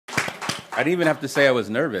I didn't even have to say I was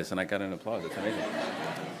nervous, and I got an applause. It's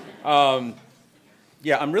amazing.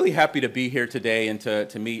 Yeah, I'm really happy to be here today and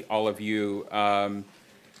to meet all of you. And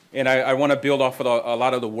I want to build off of a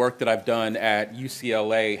lot of the work that I've done at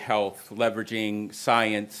UCLA Health, leveraging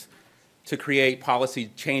science to create policy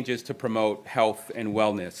changes to promote health and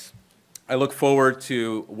wellness. I look forward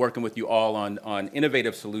to working with you all on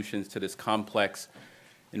innovative solutions to this complex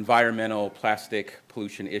environmental plastic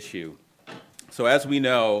pollution issue. So as we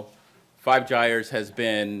know, Gyres has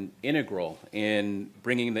been integral in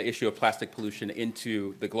bringing the issue of plastic pollution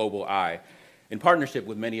into the global eye, in partnership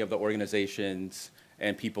with many of the organizations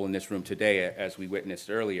and people in this room today, as we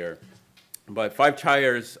witnessed earlier. But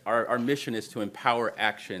Gyres, our mission is to empower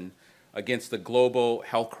action against the global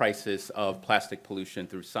health crisis of plastic pollution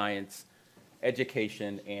through science,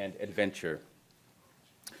 education, and adventure.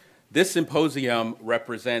 This symposium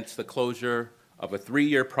represents the closure of a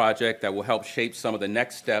 3-year project that will help shape some of the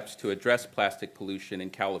next steps to address plastic pollution in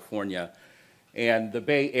California. And the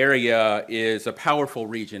Bay Area is a powerful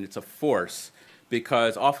region. It's a force,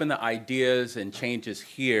 because often the ideas and changes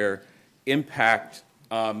here impact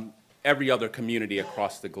every other community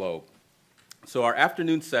across the globe. So our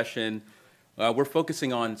afternoon session, we're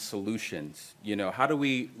focusing on solutions. You know, how do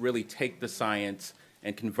we really take the science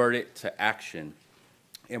and convert it to action?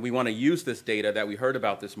 And we want to use this data that we heard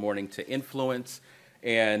about this morning to influence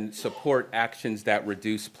and support actions that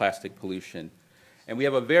reduce plastic pollution. And we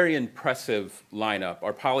have a very impressive lineup.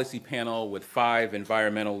 Our policy panel with 5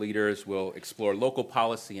 environmental leaders will explore local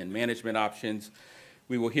policy and management options.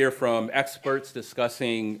 We will hear from experts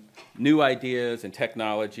discussing new ideas and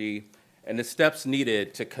technology and the steps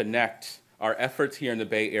needed to connect our efforts here in the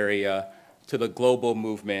Bay Area to the global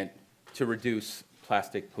movement to reduce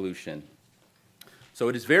plastic pollution. So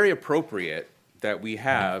it is very appropriate that we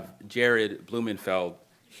have Jared Blumenfeld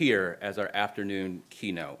here as our afternoon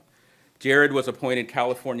keynote. Jared was appointed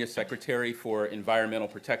California Secretary for Environmental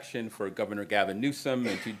Protection for Governor Gavin Newsom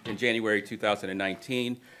in January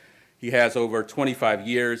 2019. He has over 25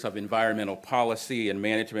 years of environmental policy and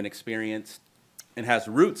management experience and has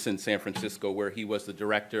roots in San Francisco, where he was the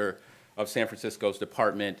director of San Francisco's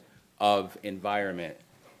Department of Environment.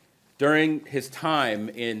 During his time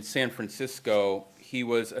in San Francisco, he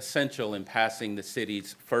was essential in passing the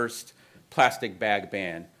city's first plastic bag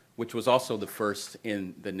ban, which was also the first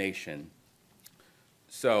in the nation.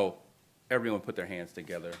 So everyone put their hands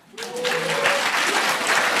together.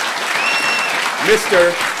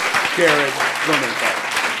 Mr. Jared Blumenfeld.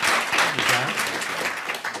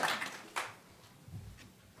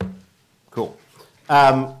 Cool.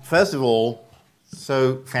 First of all,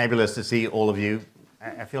 so fabulous to see all of you.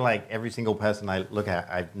 I feel like every single person I look at,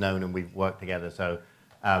 I've known and we've worked together. So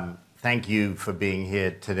thank you for being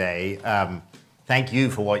here today. Thank you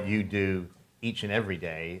for what you do each and every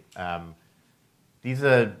day. These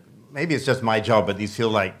are, maybe it's just my job, but these feel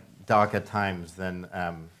like darker times than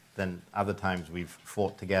other times we've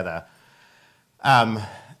fought together.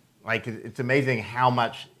 Like, it's amazing how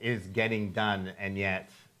much is getting done, and yet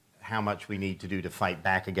how much we need to do to fight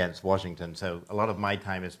back against Washington. So a lot of my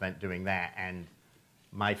time is spent doing that. And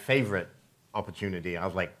my favorite opportunity, I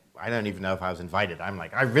was like, I don't even know if I was invited. I'm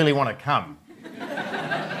like, I really want to come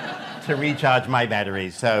to recharge my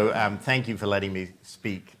batteries. So thank you for letting me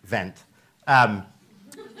speak, vent. I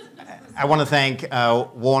want to thank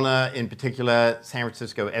Warner in particular, San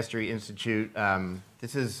Francisco Estuary Institute.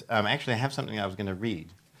 This is, actually I have something I was going to read.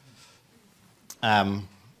 I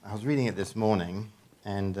was reading it this morning,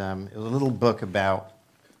 and it was a little book about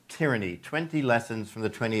tyranny, 20 lessons from the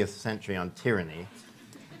 20th century on tyranny.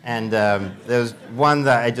 And there's one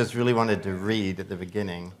that I just really wanted to read at the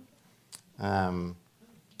beginning.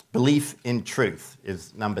 Belief in truth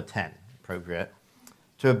is number 10, appropriate.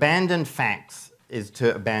 To abandon facts is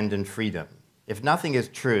to abandon freedom. If nothing is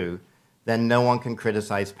true, then no one can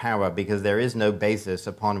criticize power because there is no basis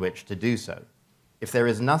upon which to do so. If there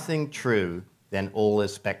is nothing true, then all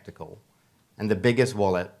is spectacle, and the biggest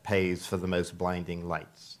wallet pays for the most blinding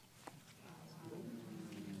lights.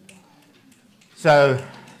 So,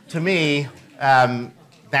 to me,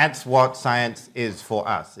 that's what science is for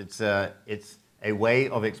us. It's a way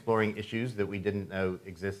of exploring issues that we didn't know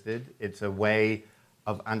existed. It's a way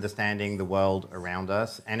of understanding the world around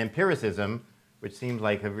us. And empiricism, which seems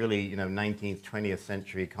like a really 19th, 20th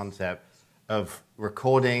century concept of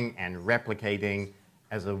recording and replicating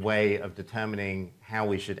as a way of determining how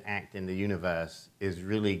we should act in the universe, is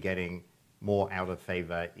really getting more out of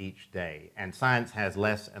favor each day. And science has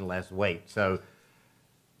less and less weight. So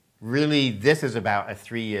really, this is about a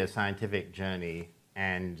 3-year scientific journey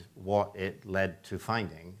and what it led to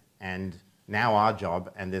finding. And now our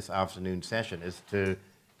job and this afternoon session is to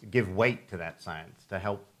give weight to that science, to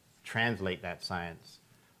help translate that science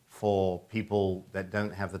for people that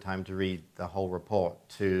don't have the time to read the whole report,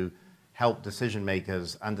 to help decision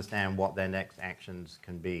makers understand what their next actions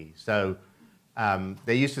can be. So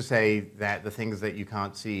they used to say that the things that you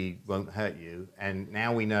can't see won't hurt you, and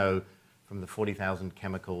now we know from the 40,000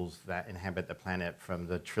 chemicals that inhabit the planet, from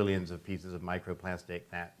the trillions of pieces of microplastic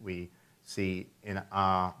that we see in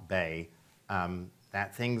our bay,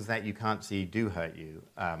 that things that you can't see do hurt you,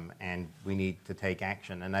 and we need to take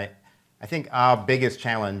action. And I think our biggest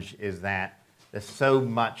challenge is that there's so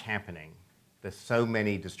much happening. There's so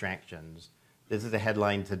many distractions. This is a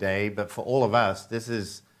headline today, but for all of us, this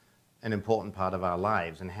is an important part of our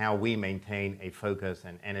lives, and how we maintain a focus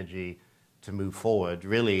and energy to move forward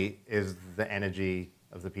really is the energy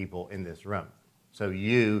of the people in this room. So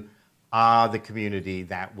you are the community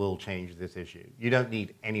that will change this issue. You don't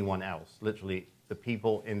need anyone else. Literally, the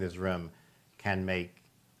people in this room can make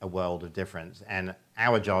a world of difference. And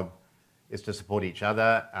our job is to support each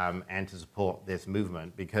other and to support this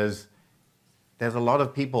movement, because there's a lot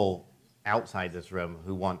of people outside this room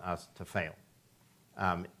who want us to fail.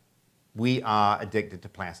 We are addicted to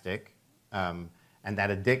plastic, and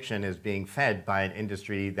that addiction is being fed by an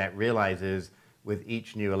industry that realizes with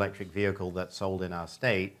each new electric vehicle that's sold in our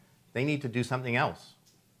state, they need to do something else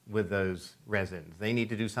with those resins. They need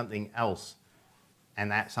to do something else,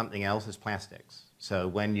 and that something else is plastics. So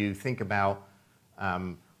when you think about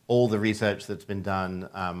all the research that's been done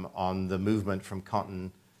on the movement from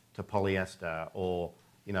cotton to polyester, or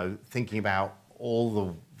thinking about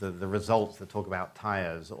all the results that talk about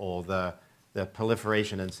tires, or the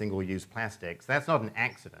proliferation in single-use plastics, that's not an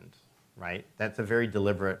accident, right? That's a very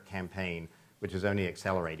deliberate campaign, which is only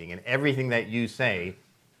accelerating. And everything that you say,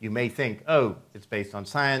 you may think, oh, it's based on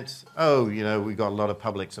science. Oh, we've got a lot of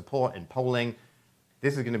public support in polling.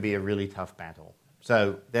 This is going to be a really tough battle.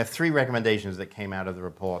 So there are 3 recommendations that came out of the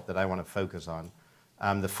report that I want to focus on.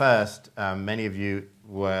 The first, many of you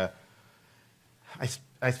were,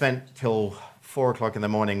 I spent till 4 o'clock in the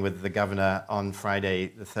morning with the governor on Friday,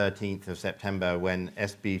 the 13th of September, when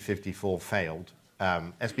SB 54 failed.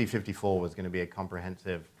 SB 54 was going to be a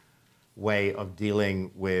comprehensive way of dealing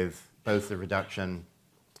with both the reduction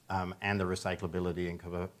and the recyclability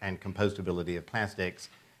and compostability of plastics.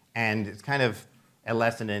 And it's kind of a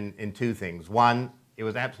lesson in 2 things. 1, it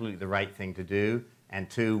was absolutely the right thing to do, and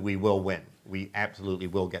 2, we will win. We absolutely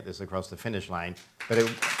will get this across the finish line. But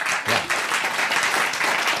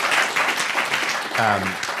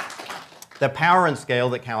the power and scale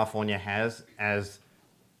that California has as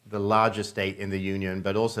the largest state in the union,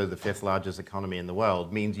 but also the 5th largest economy in the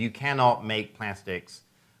world, means you cannot make plastics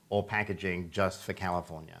or packaging just for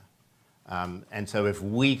California. And so if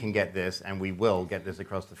we can get this, and we will get this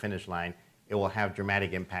across the finish line, it will have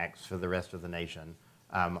dramatic impacts for the rest of the nation.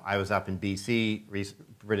 I was up in BC,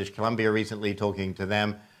 British Columbia recently, talking to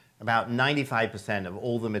them. About 95% of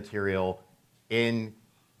all the material in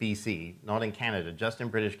BC, not in Canada, just in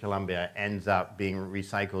British Columbia, ends up being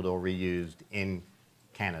recycled or reused in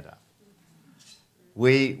Canada.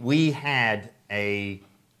 We had a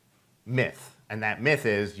myth, and that myth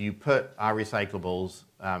is you put our recyclables,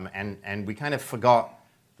 and we kind of forgot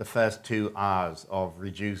the first 2 R's of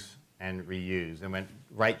reduce and reuse, and went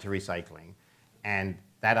right to recycling. And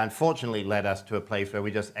that unfortunately led us to a place where we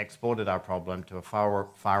just exported our problem to a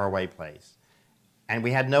far away place. And we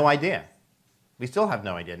had no idea. We still have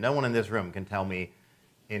no idea. No one in this room can tell me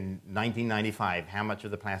in 1995 how much of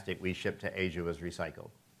the plastic we shipped to Asia was recycled.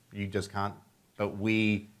 You just can't. But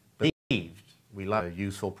we believed, we love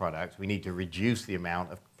useful products. We need to reduce the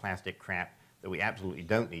amount of plastic crap that we absolutely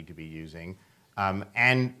don't need to be using.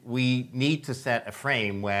 And we need to set a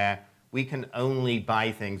frame where we can only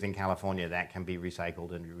buy things in California that can be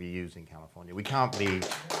recycled and reused in California. We can't be.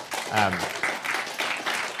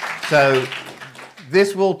 So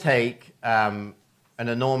this will take an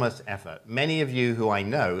enormous effort. Many of you who I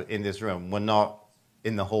know in this room were not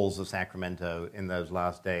in the halls of Sacramento in those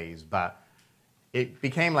last days, but it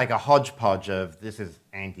became like a hodgepodge of this is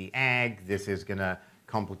anti-ag, this is going to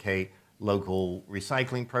complicate local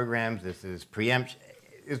recycling programs, this is preemption.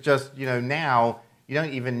 It's just, now you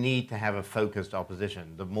don't even need to have a focused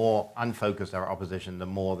opposition. The more unfocused our opposition, the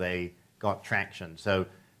more they got traction. So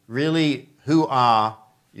really, who are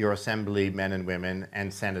your assembly men and women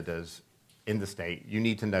and senators in the state? You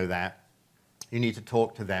need to know that. You need to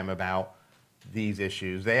talk to them about these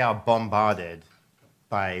issues. They are bombarded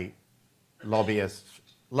by lobbyists.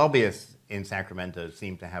 Lobbyists in Sacramento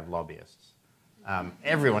seem to have lobbyists.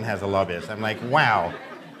 Everyone has a lobbyist. I'm like, wow.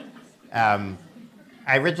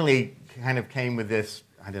 I originally kind of came with this,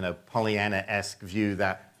 I don't know, Pollyanna-esque view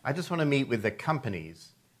that I just want to meet with the companies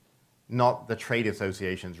not the trade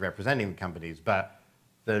associations representing the companies, but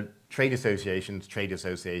the trade association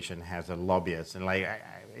has a lobbyist, and like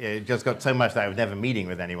it just got so much that I was never meeting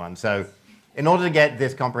with anyone. So in order to get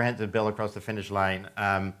this comprehensive bill across the finish line,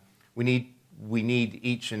 we need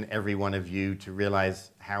each and every one of you to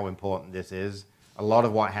realize how important this is. A lot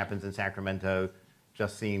of what happens in Sacramento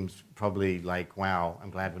just seems probably like, wow,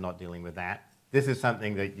 I'm glad we're not dealing with that. This is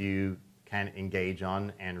something that you can engage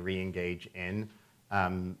on and re-engage in.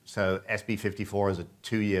 So SB 54 is a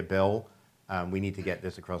 2-year bill. We need to get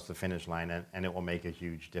this across the finish line, and it will make a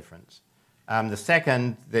huge difference. The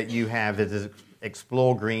second that you have is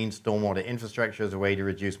explore green stormwater infrastructure as a way to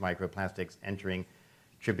reduce microplastics entering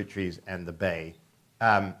tributaries and the bay.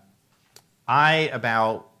 I,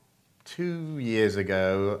 about 2 years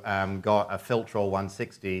ago, got a Filtrol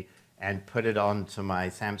 160 and put it onto my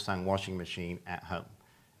Samsung washing machine at home.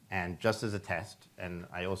 And just as a test, and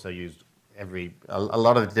I also used a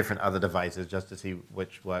lot of different other devices just to see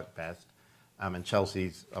which worked best. And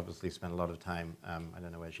Chelsea's obviously spent a lot of time, I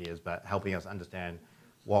don't know where she is, but helping us understand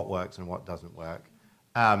what works and what doesn't work.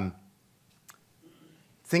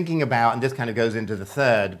 Thinking about, and this kind of goes into the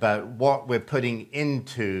third, but what we're putting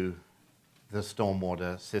into the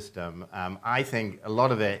stormwater system, I think a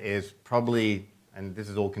lot of it is probably, and this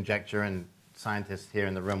is all conjecture, and scientists here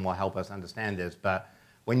in the room will help us understand this, but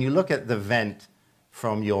when you look at the vent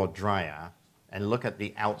from your dryer and look at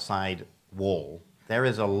the outside wall, there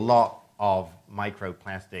is a lot of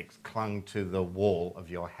microplastics clung to the wall of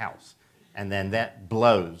your house. And then that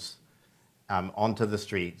blows onto the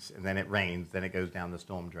streets, and then it rains, then it goes down the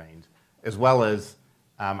storm drains. As well as,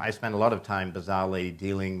 I spent a lot of time, bizarrely,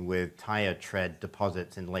 dealing with tire tread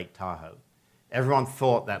deposits in Lake Tahoe. Everyone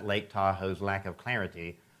thought that Lake Tahoe's lack of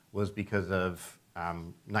clarity was because of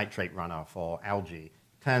nitrate runoff or algae.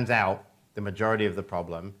 Turns out the majority of the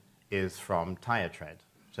problem is from tire tread.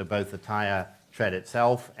 So both the tire tread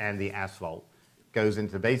itself and the asphalt goes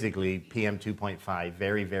into basically PM 2.5,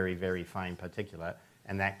 very, very, very fine particulate,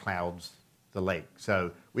 and that clouds the lake.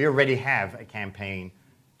 So we already have a campaign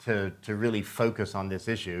to really focus on this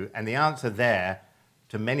issue. And the answer there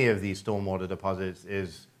to many of these stormwater deposits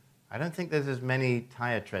is, I don't think there's as many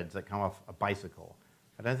tire treads that come off a bicycle.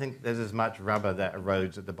 I don't think there's as much rubber that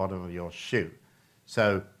erodes at the bottom of your shoe.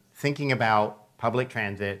 So thinking about public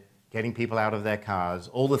transit, getting people out of their cars,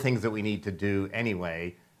 all the things that we need to do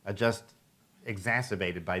anyway are just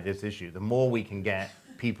exacerbated by this issue. The more we can get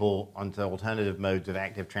people onto alternative modes of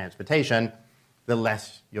active transportation, the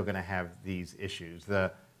less you're going to have these issues.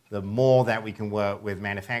 The more that we can work with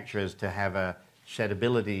manufacturers to have a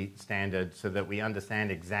sheddability standard so that we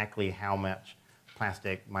understand exactly how much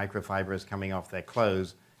plastic microfiber is coming off their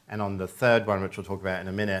clothes. And on the third one, which we'll talk about in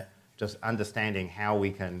a minute, just understanding how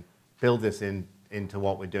we can build this into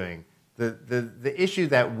what we're doing. The issue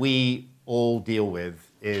that we all deal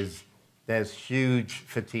with is there's huge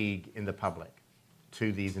fatigue in the public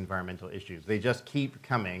to these environmental issues. They just keep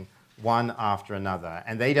coming one after another,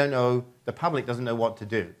 and they don't know, the public doesn't know what to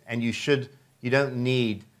do. And you don't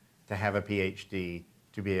need to have a PhD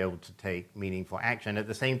to be able to take meaningful action. At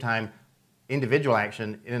the same time, individual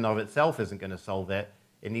action in and of itself isn't going to solve it.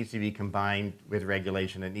 It needs to be combined with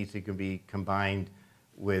regulation. It needs to be combined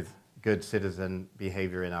with good citizen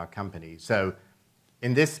behavior in our company. So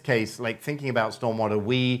in this case, like thinking about stormwater,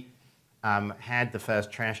 we had the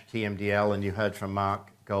first trash TMDL, and you heard from Mark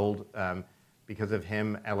Gold. Because of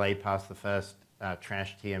him, LA passed the first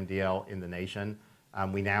trash TMDL in the nation.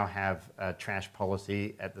 We now have a trash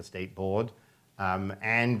policy at the state board.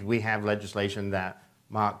 And we have legislation that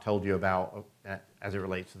Mark told you about as it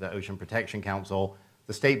relates to the Ocean Protection Council.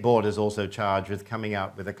 The state board is also charged with coming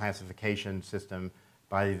up with a classification system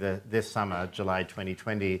by this summer, July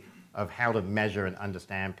 2020, of how to measure and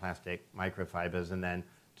understand plastic microfibers, and then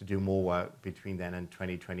to do more work between then and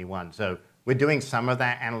 2021. So we're doing some of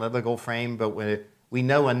that analytical frame, but we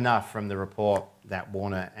know enough from the report that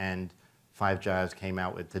Warner and 5 Gyres came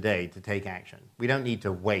out with today to take action. We don't need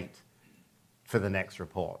to wait for the next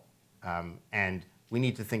report. And we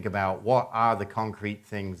need to think about what are the concrete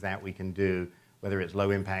things that we can do, whether it's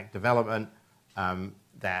low impact development,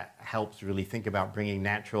 that helps really think about bringing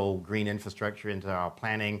natural green infrastructure into our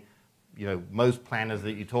planning. You know, most planners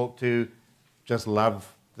that you talk to just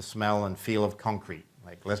love the smell and feel of concrete.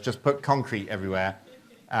 Like, let's just put concrete everywhere.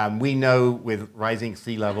 We know with rising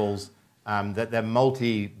sea levels that there are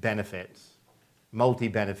multi-benefits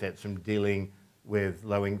from dealing with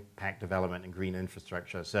low-impact development and green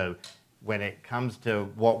infrastructure. So when it comes to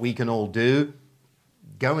what we can all do,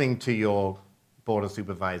 going to your board of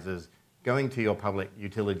supervisors, going to your public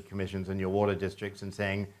utility commissions and your water districts and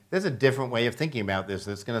saying, there's a different way of thinking about this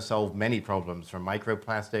that's going to solve many problems, from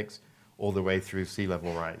microplastics all the way through sea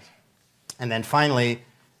level rise. And then finally,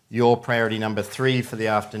 your priority number 3 for the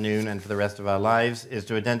afternoon and for the rest of our lives is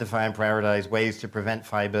to identify and prioritize ways to prevent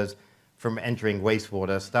fibers from entering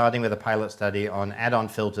wastewater, starting with a pilot study on add-on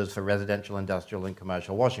filters for residential, industrial, and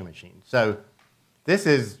commercial washing machines. So this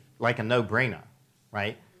is like a no-brainer,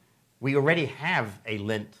 right? We already have a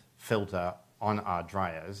lint filter on our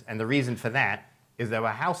dryers, and the reason for that is there were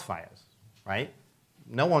house fires, right?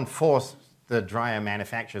 No one forced the dryer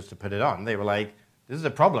manufacturers to put it on. They were like, this is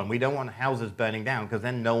a problem. We don't want houses burning down because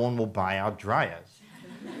then no one will buy our dryers,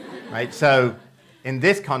 right? So in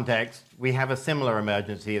this context, we have a similar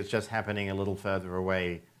emergency. It's just happening a little further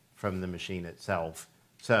away from the machine itself.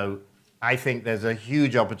 So I think there's a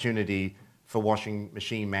huge opportunity for washing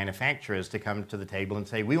machine manufacturers to come to the table and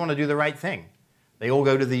say, we want to do the right thing. They all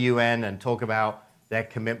go to the UN and talk about their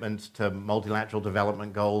commitments to multilateral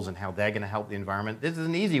development goals and how they're going to help the environment. This is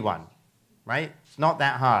an easy one, right? It's not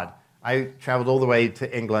that hard. I traveled all the way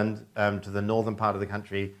to England, to the northern part of the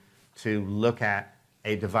country, to look at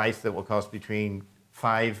a device that will cost between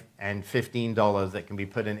 $5 and $15 that can be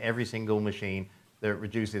put in every single machine that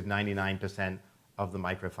reduces 99% of the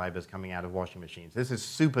microfibers coming out of washing machines. This is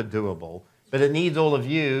super doable, but it needs all of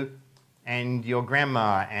you and your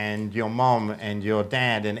grandma and your mom and your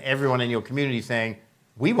dad and everyone in your community saying,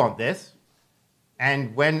 we want this.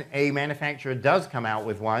 And when a manufacturer does come out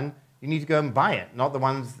with one, you need to go and buy it, not the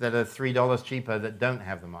ones that are $3 cheaper that don't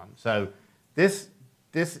have them on. So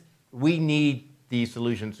we need these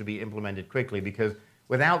solutions to be implemented quickly, because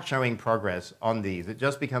without showing progress on these, it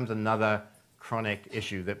just becomes another chronic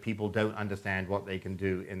issue that people don't understand what they can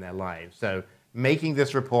do in their lives. So making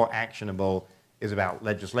this report actionable is about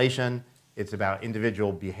legislation, it's about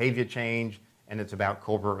individual behavior change, and it's about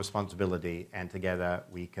corporate responsibility, and together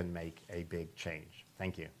we can make a big change.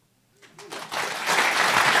 Thank you.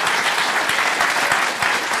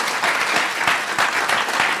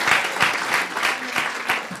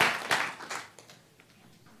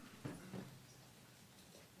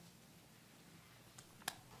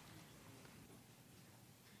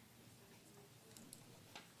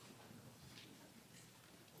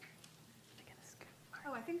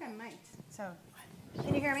 I think I might. So,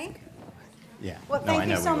 can you hear me? Yeah. Well, thank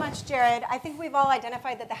you so much, Jared. I think we've all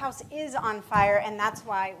identified that the house is on fire, and that's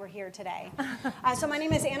why we're here today. So my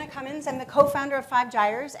name is Anna Cummins. I'm the co-founder of 5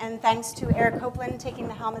 Gyres, and thanks to Eric Copeland taking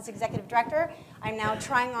the helm as executive director, I'm now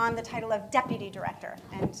trying on the title of deputy director,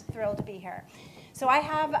 and thrilled to be here. So I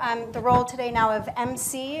have the role today now of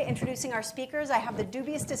MC, introducing our speakers. I have the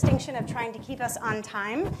dubious distinction of trying to keep us on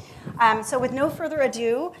time. So with no further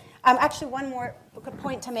ado, actually one more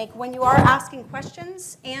point to make. When you are asking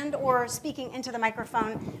questions and or speaking into the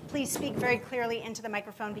microphone, please speak very clearly into the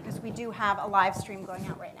microphone, because we do have a live stream going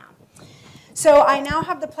out right now. So I now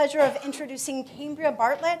have the pleasure of introducing Cambria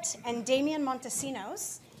Bartlett and Damian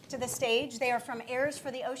Montesinos to the stage. They are from Heirs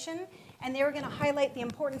for the Ocean, and they are going to highlight the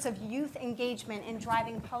importance of youth engagement in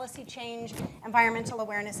driving policy change, environmental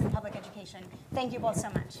awareness, and public education. Thank you both so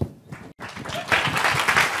much.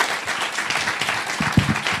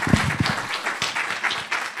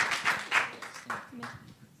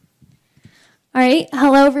 All right,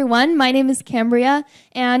 hello everyone. My name is Cambria,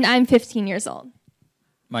 and I'm 15 years old.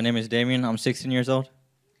 My name is Damian. I'm 16 years old.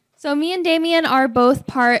 So me and Damian are both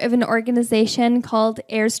part of an organization called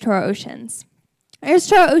Heirs to Our Oceans. Heirs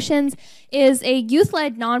to Our Oceans is a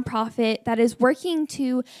youth-led nonprofit that is working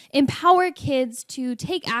to empower kids to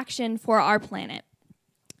take action for our planet.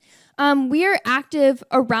 We are active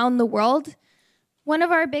around the world. One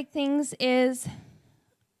of our big things is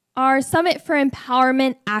our Summit for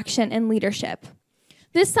Empowerment, Action, and Leadership.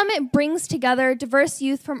 This summit brings together diverse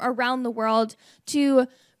youth from around the world to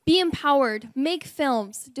be empowered, make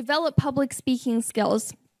films, develop public speaking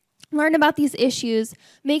skills, learn about these issues,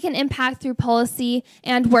 make an impact through policy,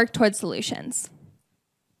 and work towards solutions.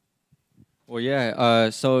 Well, yeah,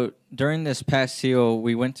 so during this past seal,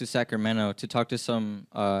 we went to Sacramento to talk to some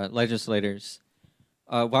legislators.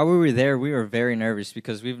 While we were there, we were very nervous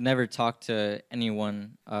because we've never talked to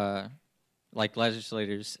anyone like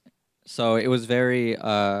legislators. So it was very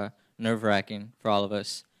nerve-wracking for all of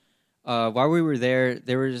us. While we were there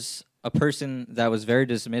was a person that was very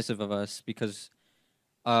dismissive of us because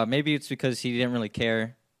maybe it's because he didn't really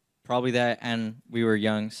care. Probably that, and we were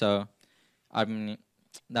young, so I mean,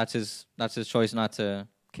 that's his choice not to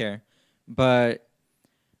care. But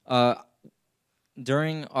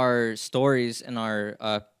during our stories and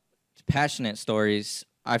our passionate stories,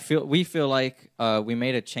 we feel like we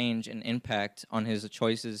made a change and impact on his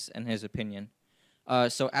choices and his opinion.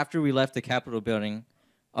 So after we left the Capitol building,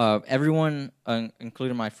 everyone,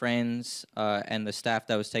 including my friends and the staff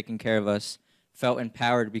that was taking care of us, felt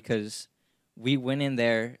empowered because we went in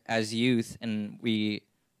there as youth and we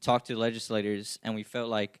talked to legislators, and we felt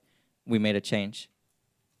like we made a change.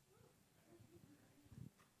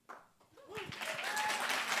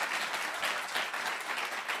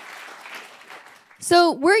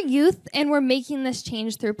 So we're youth, and we're making this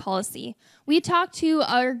change through policy. We talk to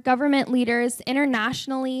our government leaders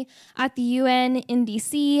internationally, at the UN, in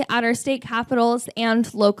DC, at our state capitals,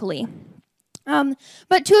 and locally.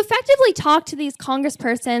 But to effectively talk to these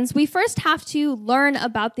congresspersons, we first have to learn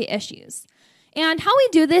about the issues. And how we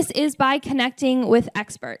do this is by connecting with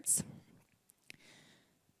experts.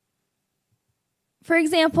 For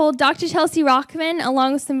example, Dr. Chelsea Rockman,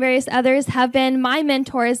 along with some various others, have been my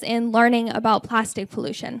mentors in learning about plastic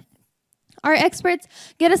pollution. Our experts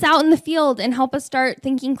get us out in the field and help us start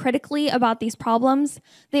thinking critically about these problems.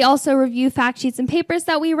 They also review fact sheets and papers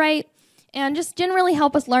that we write, and just generally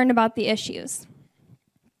help us learn about the issues.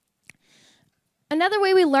 Another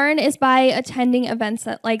way we learn is by attending events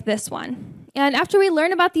like this one. And after we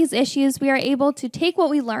learn about these issues, we are able to take what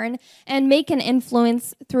we learn and make an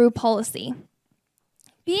influence through policy.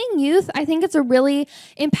 Being youth, I think it's a really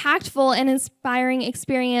impactful and inspiring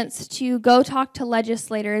experience to go talk to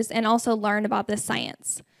legislators and also learn about this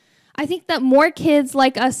science. I think that more kids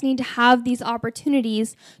like us need to have these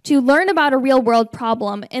opportunities to learn about a real-world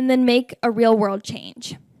problem and then make a real-world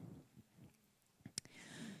change.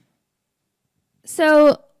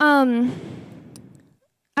 So,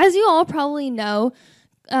 as you all probably know,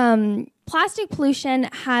 plastic pollution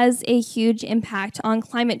has a huge impact on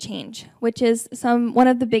climate change, which is one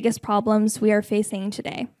of the biggest problems we are facing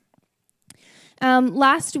today.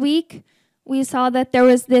 Last week, we saw that there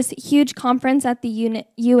was this huge conference at the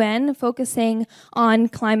UN focusing on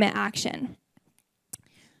climate action.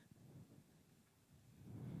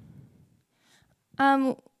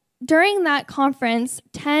 During that conference,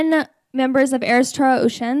 10 members of Heirs to Our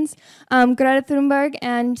Oceans, Greta Thunberg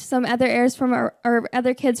and some other heirs or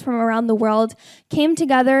other kids from around the world came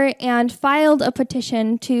together and filed a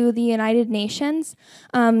petition to the United Nations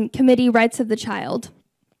Committee Rights of the Child.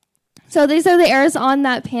 So these are the heirs on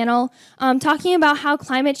that panel talking about how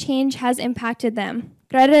climate change has impacted them.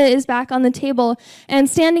 Greta is back on the table, and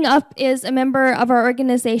standing up is a member of our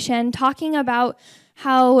organization talking about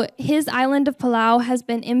how his island of Palau has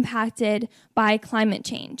been impacted by climate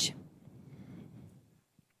change.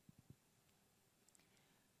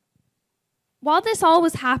 While this all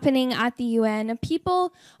was happening at the UN,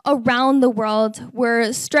 people around the world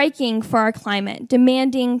were striking for our climate,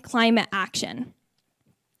 demanding climate action.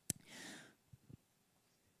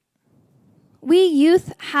 We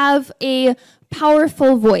youth have a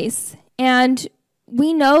powerful voice, and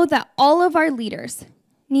we know that all of our leaders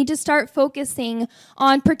need to start focusing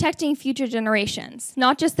on protecting future generations,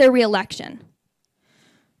 not just their re-election.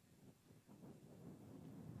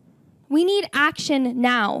 We need action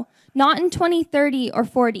now, not in 2030 or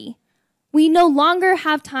 40. We no longer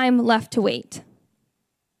have time left to wait.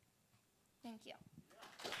 Thank you.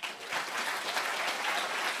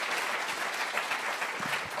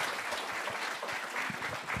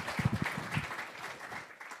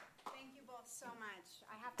 Thank you both so much.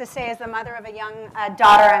 I have to say, as the mother of a young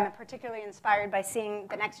daughter, I'm particularly inspired by seeing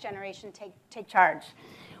the next generation take charge.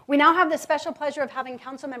 We now have the special pleasure of having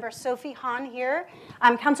Councilmember Sophie Hahn here.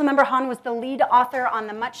 Councilmember Hahn was the lead author on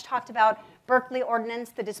the much talked about Berkeley Ordinance,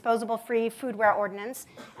 the Disposable Free Foodware Ordinance,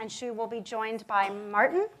 and she will be joined by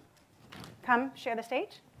Martin. Come share the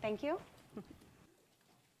stage. Thank you.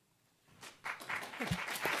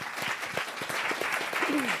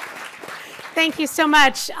 Thank you so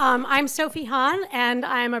much. I'm Sophie Hahn, and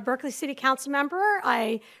I'm a Berkeley City Council member.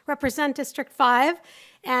 I represent District 5.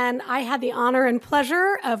 And I had the honor and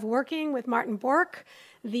pleasure of working with Martin Bourque,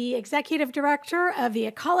 the executive director of the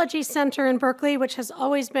Ecology Center in Berkeley, which has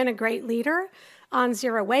always been a great leader on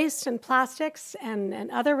zero waste and plastics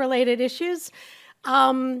and other related issues.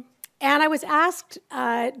 And I was asked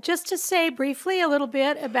just to say briefly a little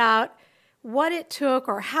bit about what it took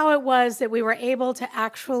or how it was that we were able to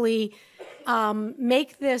actually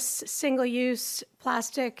make this single-use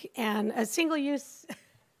plastic and a single-use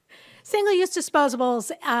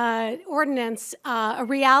disposables ordinance a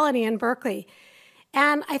reality in Berkeley.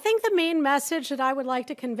 And I think the main message that I would like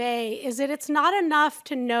to convey is that it's not enough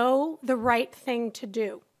to know the right thing to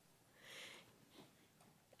do.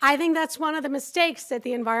 I think that's one of the mistakes that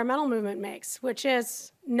the environmental movement makes, which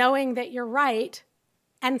is knowing that you're right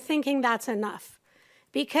and thinking that's enough.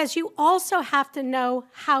 Because you also have to know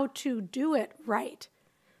how to do it right.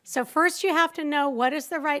 So first you have to know what is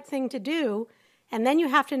the right thing to do, and then you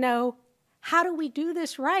have to know, how do we do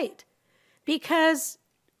this right? Because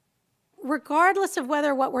regardless of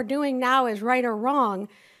whether what we're doing now is right or wrong,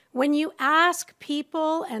 When you ask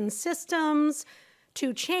people and systems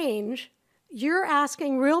to change, you're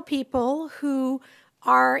asking real people who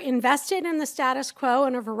are invested in the status quo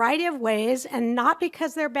in a variety of ways, and not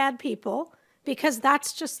because they're bad people, because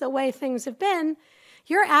that's just the way things have been.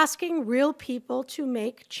 You're asking real people to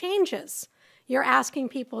make changes. You're asking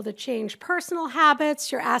people to change personal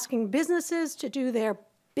habits. You're asking businesses to do their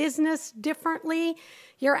business differently.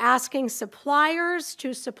 You're asking suppliers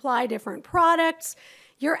to supply different products.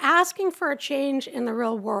 You're asking for a change in the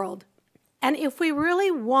real world. And if we really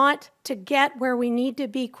want to get where we need to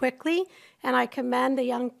be quickly, and I commend the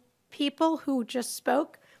young people who just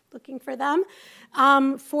spoke, looking for them,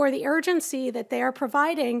 for the urgency that they are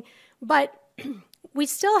providing, but we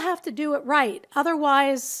still have to do it right.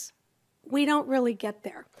 Otherwise, we don't really get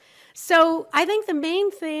there. So I think the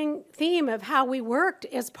main theme of how we worked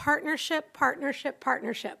is partnership, partnership,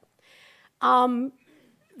 partnership.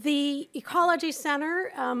 The Ecology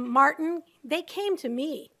Center, Martin, they came to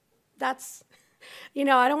me. That's, I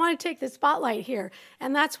don't want to take the spotlight here.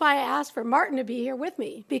 And that's why I asked for Martin to be here with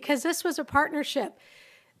me, because this was a partnership.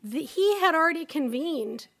 He had already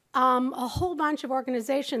convened a whole bunch of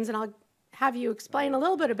organizations, and I'll have you explain a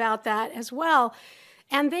little bit about that as well.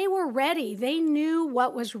 And they were ready. They knew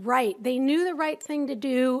what was right. They knew the right thing to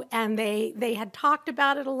do, and they had talked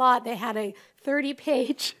about it a lot. They had a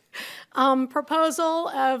 30-page proposal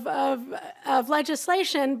of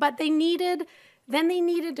legislation, but they needed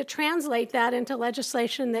to translate that into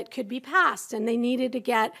legislation that could be passed, and they needed to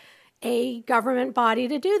get a government body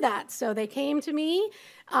to do that. So they came to me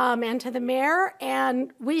and to the mayor,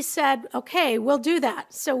 and we said, okay, we'll do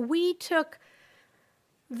that. So we took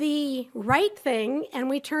the right thing and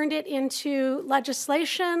we turned it into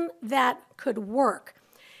legislation that could work.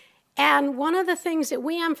 And one of the things that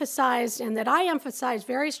we emphasized, and that I emphasized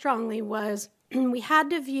very strongly, was we had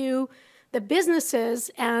to view the businesses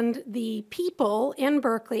and the people in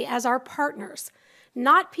Berkeley as our partners,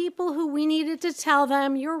 not people who we needed to tell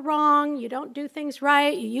them, you're wrong, you don't do things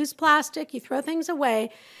right, you use plastic, you throw things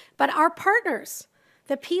away, but our partners,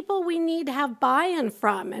 the people we need to have buy-in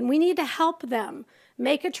from, and we need to help them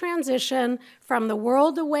make a transition from the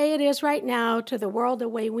world the way it is right now to the world the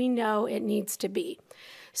way we know it needs to be.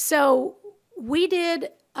 So we did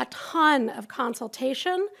a ton of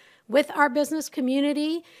consultation with our business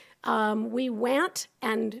community. We went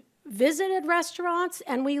and visited restaurants,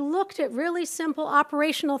 and we looked at really simple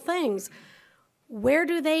operational things. Where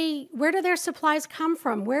do their supplies come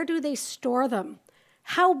from? Where do they store them?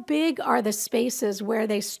 How big are the spaces where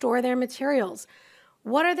they store their materials?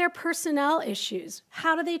 What are their personnel issues?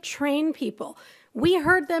 How do they train people? We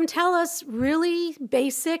heard them tell us really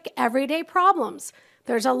basic, everyday problems.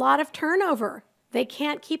 There's a lot of turnover. They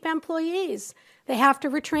can't keep employees. They have to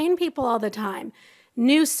retrain people all the time.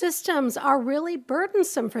 New systems are really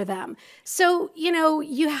burdensome for them. So,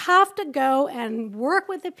 you have to go and work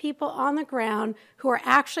with the people on the ground who are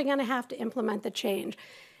actually going to have to implement the change.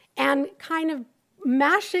 And kind of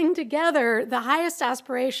mashing together the highest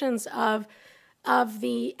aspirations of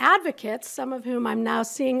the advocates, some of whom I'm now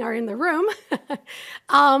seeing are in the room,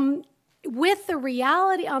 with the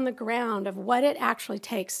reality on the ground of what it actually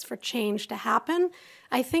takes for change to happen,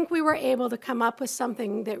 I think we were able to come up with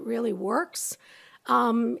something that really works.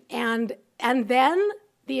 And then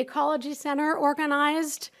the Ecology Center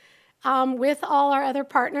organized, with all our other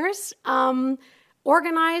partners,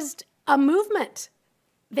 organized a movement.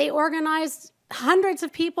 They organized hundreds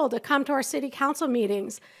of people to come to our city council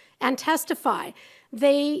meetings and testify.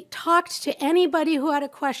 They talked to anybody who had a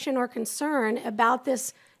question or concern about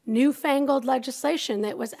this newfangled legislation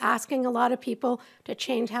that was asking a lot of people to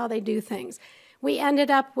change how they do things. We ended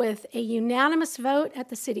up with a unanimous vote at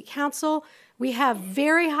the city council. We have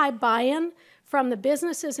very high buy-in from the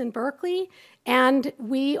businesses in Berkeley, and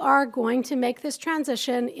we are going to make this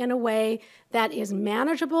transition in a way that is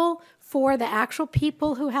manageable for the actual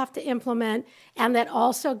people who have to implement, and that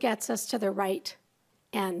also gets us to the right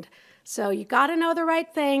end. So you got to know the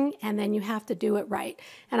right thing, and then you have to do it right.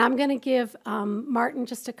 And I'm going to give Martin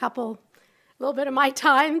just a little bit of my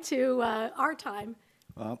time to our time.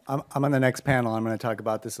 Well, I'm on the next panel. I'm going to talk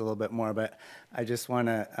about this a little bit more, but I just want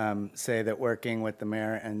to say that working with the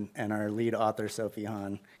mayor and our lead author, Sophie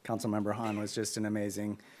Hahn, Councilmember Hahn, was just an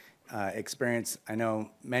amazing experience. I know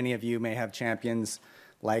many of you may have champions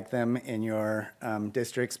like them in your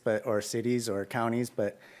districts or cities or counties,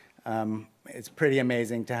 but it's pretty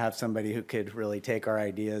amazing to have somebody who could really take our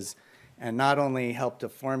ideas and not only help to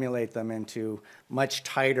formulate them into much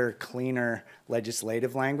tighter, cleaner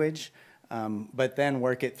legislative language, but then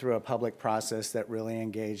work it through a public process that really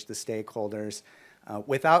engaged the stakeholders,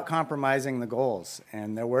 without compromising the goals.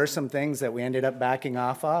 And there were some things that we ended up backing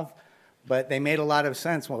off of, but they made a lot of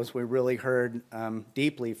sense once we really heard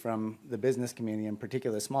deeply from the business community, in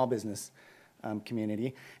particular small business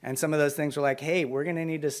community. And some of those things were like, hey, we're going to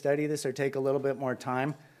need to study this or take a little bit more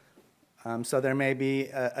time. So there may be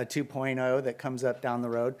a 2.0 that comes up down the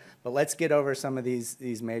road, but let's get over some of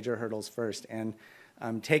these major hurdles first. And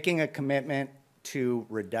taking a commitment to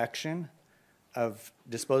reduction of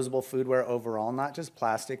disposable foodware overall, not just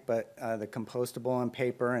plastic, but the compostable and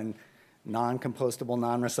paper and non-compostable,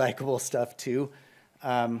 non-recyclable stuff too,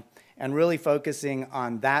 and really focusing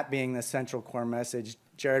on that being the central core message.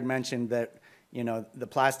 Jared mentioned that, you know, the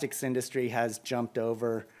plastics industry has jumped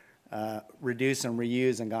over reduce and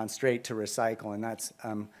reuse and gone straight to recycle, and that's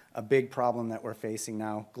a big problem that we're facing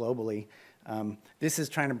now globally. This is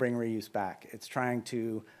trying to bring reuse back. It's trying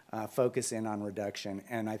to focus in on reduction,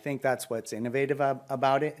 and I think that's what's innovative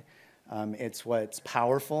about it. It's what's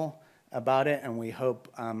powerful about it, and we hope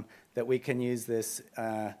that we can use this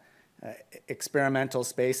experimental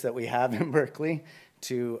space that we have in Berkeley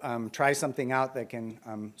to try something out that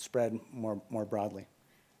can spread more broadly.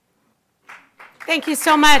 Thank you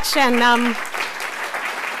so much. And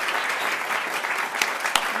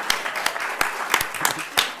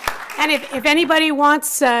if anybody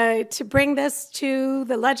wants to bring this to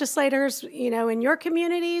the legislators, you know, in your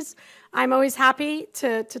communities, I'm always happy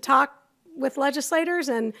to talk with legislators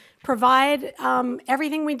and provide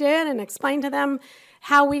everything we did and explain to them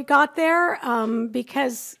how we got there,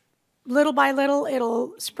 because little by little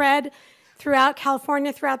it'll spread throughout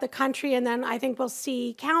California, throughout the country, and then I think we'll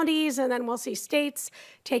see counties, and then we'll see states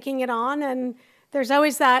taking it on, and there's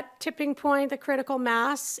always that tipping point, the critical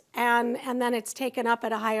mass, and then it's taken up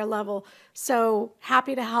at a higher level. So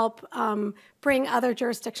happy to help bring other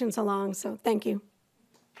jurisdictions along, so thank you.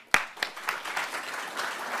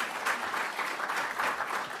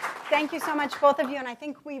 Thank you so much, both of you, and I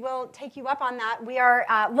think we will take you up on that. We are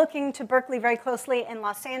looking to Berkeley very closely in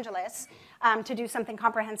Los Angeles to do something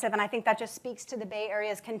comprehensive, and I think that just speaks to the Bay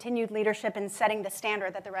Area's continued leadership in setting the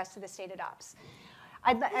standard that the rest of the state adopts.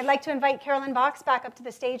 I'd like to invite Carolynn back up to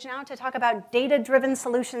the stage now to talk about data-driven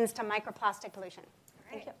solutions to microplastic pollution.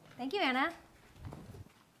 Thank you. Thank you, Anna.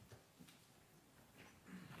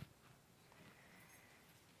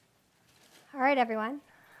 All right, everyone.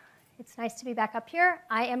 It's nice to be back up here.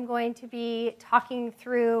 I am going to be talking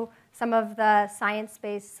through some of the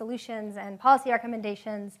science-based solutions and policy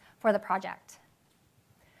recommendations for the project.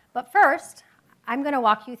 But first, I'm going to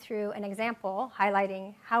walk you through an example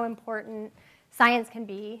highlighting how important science can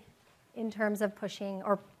be in terms of pushing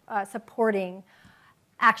or supporting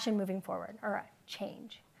action moving forward, or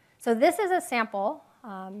change. So this is a sample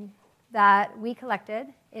that we collected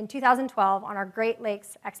in 2012 on our Great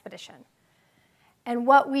Lakes expedition. And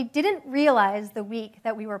what we didn't realize the week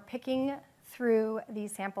that we were picking through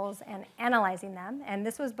these samples and analyzing them, and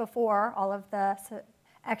this was before all of the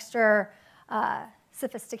extra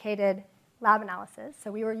sophisticated lab analysis.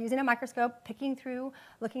 So we were using a microscope, picking through,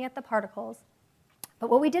 looking at the particles.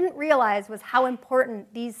 But what we didn't realize was how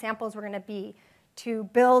important these samples were going to be to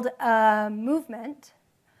build a movement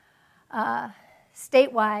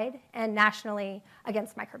statewide and nationally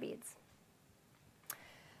against microbeads.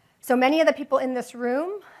 So many of the people in this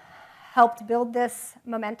room helped build this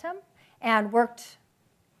momentum and worked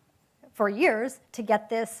for years to get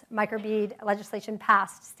this microbead legislation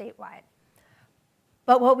passed statewide.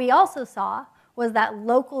 But what we also saw was that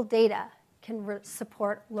local data can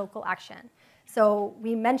support local action. So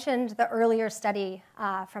we mentioned the earlier study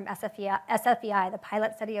from SFEI, the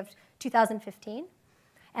pilot study of 2015.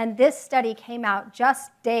 And this study came out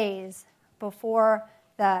just days before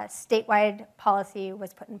the statewide policy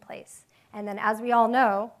was put in place. And then, as we all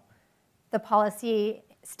know, the policy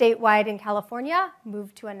statewide in California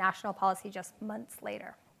moved to a national policy just months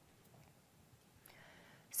later.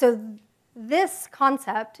 So this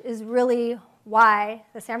concept is really why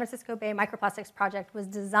the San Francisco Bay Microplastics Project was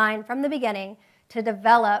designed from the beginning to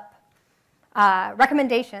develop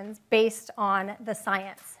recommendations based on the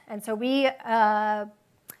science. And so we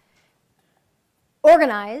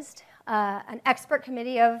organized an expert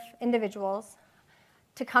committee of individuals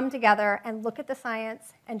to come together and look at the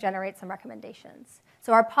science and generate some recommendations.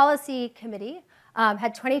 So our policy committee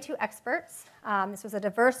had 22 experts. This was a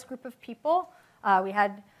diverse group of people. We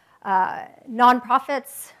had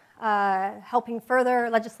nonprofits helping further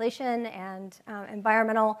legislation and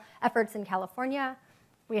environmental efforts in California.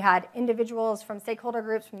 We had individuals from stakeholder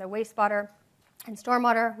groups from the wastewater and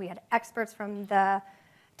stormwater. We had experts from the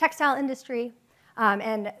textile industry.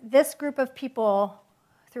 And this group of people,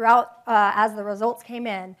 throughout, as the results came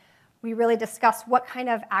in, we really discussed what kind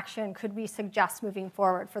of action could we suggest moving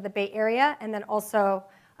forward for the Bay Area and then also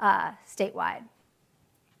statewide.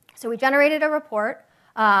 So we generated a report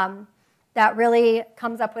that really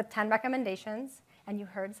comes up with 10 recommendations, and you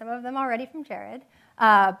heard some of them already from Jared.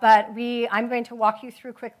 But I'm going to walk you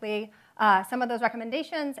through quickly some of those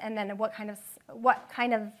recommendations and then what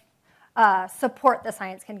kind of support the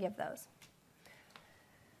science can give those.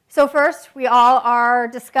 So first, we all are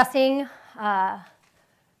discussing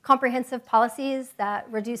comprehensive policies that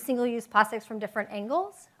reduce single-use plastics from different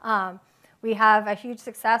angles. We have a huge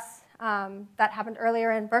success that happened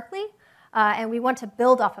earlier in Berkeley, and we want to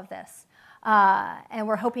build off of this. And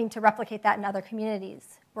we're hoping to replicate that in other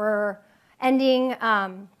communities. We're ending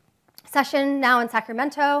session now in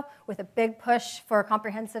Sacramento with a big push for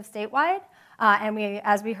comprehensive statewide. And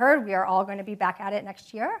as we heard, we are all going to be back at it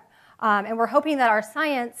next year. And we're hoping that our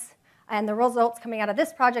science and the results coming out of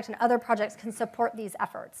this project and other projects can support these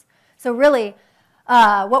efforts. So really,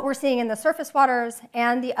 what we're seeing in the surface waters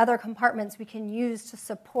and the other compartments we can use to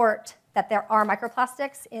support that there are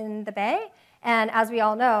microplastics in the bay. And as we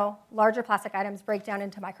all know, larger plastic items break down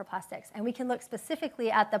into microplastics. And we can look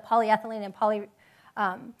specifically at the polyethylene and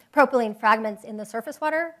propylene fragments in the surface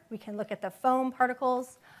water. We can look at the foam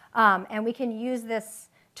particles. And we can use this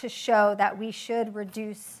to show that we should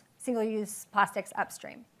reduce single-use plastics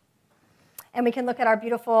upstream. And we can look at our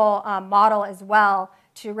beautiful model as well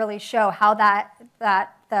to really show how that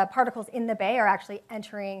the particles in the bay are actually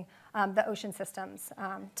entering the ocean systems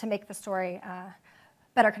to make the story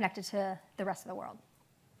better connected to the rest of the world.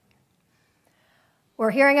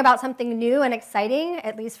 We're hearing about something new and exciting,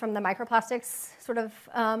 at least from the microplastics sort of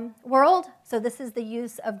world. So this is the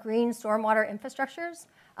use of green stormwater infrastructures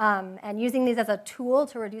and using these as a tool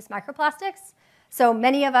to reduce microplastics. So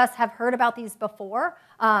many of us have heard about these before,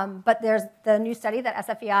 but there's the new study that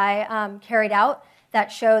SFEI carried out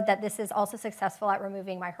that showed that this is also successful at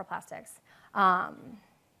removing microplastics.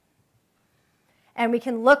 And we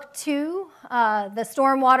can look to the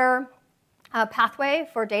stormwater pathway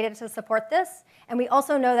for data to support this. And we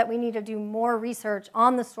also know that we need to do more research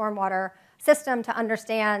on the stormwater system to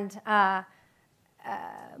understand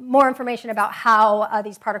more information about how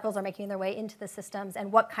these particles are making their way into the systems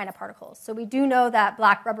and what kind of particles. So we do know that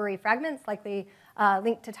black rubbery fragments, likely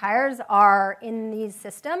linked to tires, are in these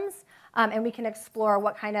systems. And we can explore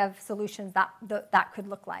what kind of solutions that could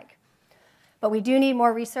look like. But we do need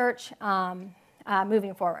more research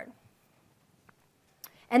moving forward.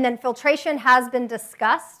 And then filtration has been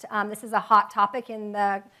discussed. This is a hot topic in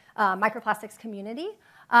the microplastics community.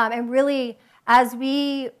 And really, as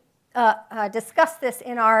we discuss this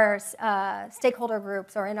in our stakeholder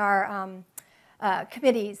groups or in our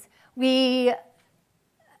committees,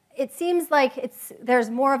 it seems like there's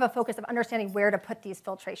more of a focus of understanding where to put these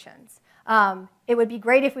filtrations. It would be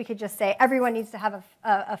great if we could just say everyone needs to have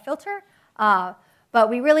a filter, but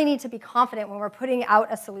we really need to be confident when we're putting out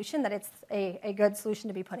a solution that it's a good solution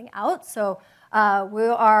to be putting out. So we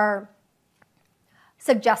are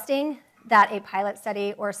suggesting that a pilot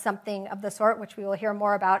study or something of the sort, which we will hear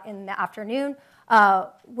more about in the afternoon,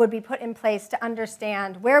 would be put in place to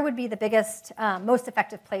understand where would be the biggest, most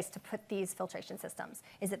effective place to put these filtration systems.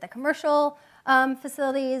 Is it the commercial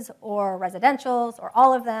facilities or residentials or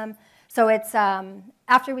all of them? So it's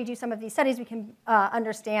after we do some of these studies, we can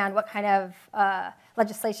understand what kind of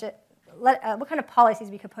legislation, what kind of policies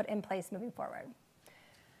we could put in place moving forward.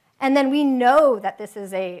 And then we know that this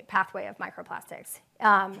is a pathway of microplastics.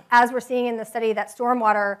 As we're seeing in the study that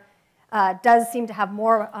stormwater does seem to have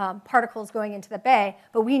more particles going into the bay,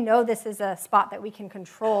 but we know this is a spot that we can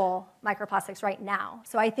control microplastics right now.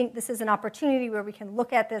 So I think this is an opportunity where we can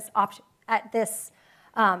look at this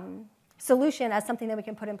solution as something that we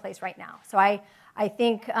can put in place right now. So I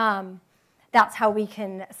think that's how we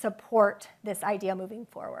can support this idea moving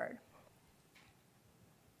forward.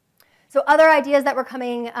 So other ideas that were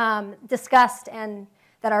coming discussed and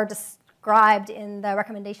that are described in the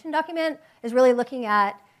recommendation document is really looking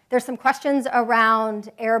at, there's some questions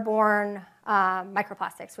around airborne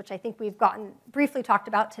microplastics, which I think we've briefly talked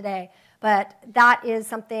about today, but that is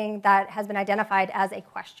something that has been identified as a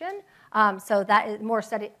question. So that is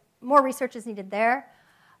more research is needed there.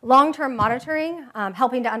 Long-term monitoring,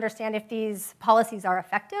 helping to understand if these policies are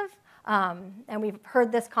effective. And we've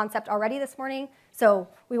heard this concept already this morning. So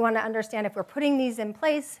we want to understand if we're putting these in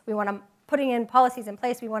place, putting in policies in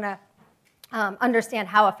place, we want to understand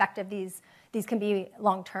how effective these can be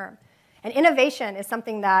long-term. And innovation is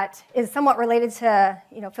something that is somewhat related to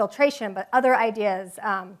filtration, but other ideas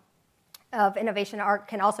of innovation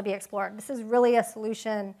can also be explored. This is really a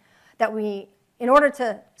solution that in order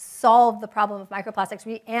to solve the problem of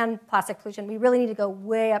microplastics and plastic pollution, we really need to go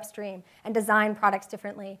way upstream and design products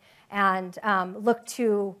differently and look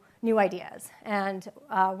to new ideas. And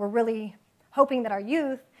we're really hoping that our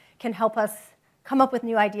youth can help us come up with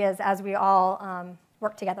new ideas as we all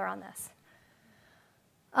work together on this.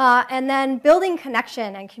 And then building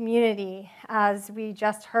connection and community, as we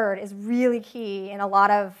just heard, is really key in a lot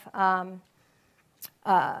of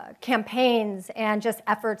campaigns and just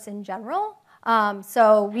efforts in general.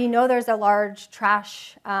 So we know there's a large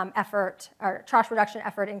trash effort, or trash reduction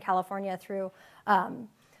effort in California through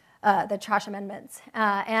the trash amendments.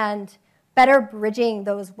 And better bridging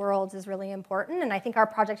those worlds is really important, and I think our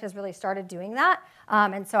project has really started doing that.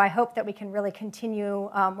 And so I hope that we can really continue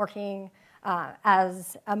working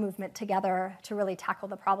as a movement together to really tackle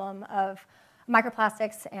the problem of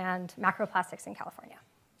microplastics and macroplastics in California.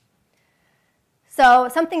 So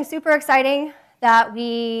something super exciting that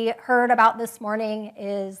we heard about this morning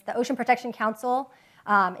is the Ocean Protection Council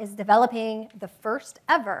is developing the first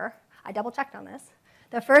ever, I double-checked on this,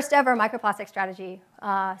 the first ever microplastic strategy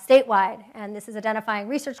statewide. And this is identifying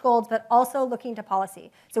research goals, but also looking to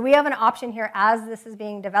policy. So we have an option here as this is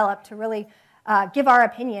being developed to really give our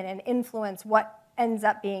opinion and influence what ends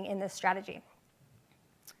up being in this strategy.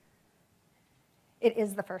 It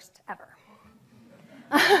is the first ever.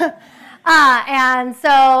 And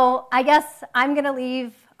so I guess I'm going to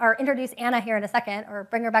leave or introduce Anna here in a second, or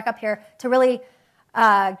bring her back up here to really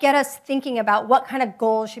get us thinking about what kind of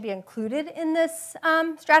goals should be included in this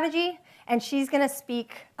strategy. And she's going to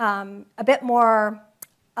speak a bit more,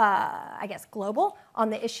 I guess, global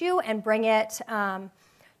on the issue and bring it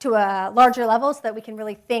to a larger level so that we can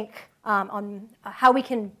really think on how we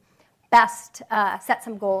can best set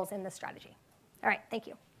some goals in this strategy. All right, thank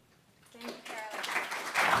you. Thank you,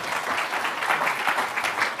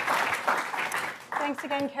 Thanks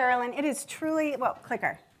again, Carolyn. It is truly, well,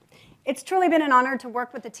 clicker. It's truly been an honor to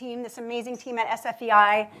work with the team, this amazing team at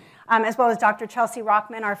SFEI, as well as Dr. Chelsea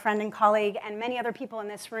Rockman, our friend and colleague, and many other people in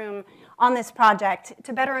this room on this project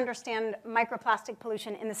to better understand microplastic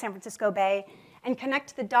pollution in the San Francisco Bay and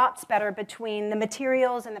connect the dots better between the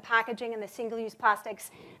materials and the packaging and the single-use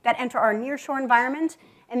plastics that enter our nearshore environment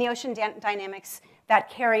and the ocean dynamics that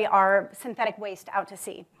carry our synthetic waste out to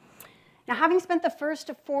sea. Now, having spent the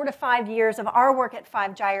first 4 to 5 years of our work at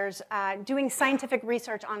 5 Gyres doing scientific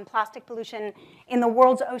research on plastic pollution in the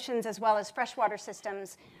world's oceans as well as freshwater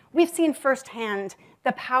systems, we've seen firsthand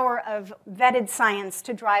the power of vetted science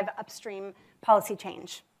to drive upstream policy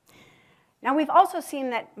change. Now, we've also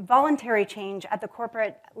seen that voluntary change at the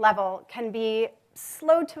corporate level can be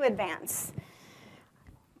slow to advance.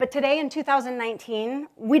 But today in 2019,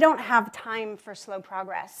 we don't have time for slow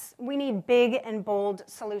progress. We need big and bold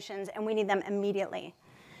solutions, and we need them immediately.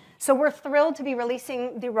 So we're thrilled to be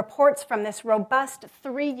releasing the reports from this robust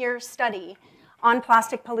 3-year study on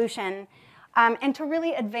plastic pollution and to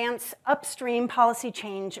really advance upstream policy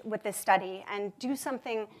change with this study and do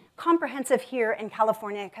something comprehensive here in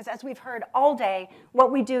California, because as we've heard all day,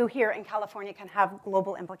 what we do here in California can have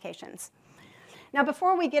global implications. Now,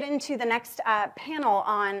 before we get into the next panel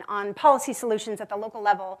on policy solutions at the local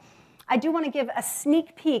level, I do want to give a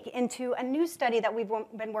sneak peek into a new study that we've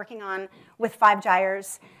been working on with 5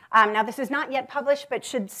 Gyres. Now, this is not yet published, but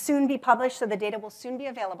should soon be published, so the data will soon be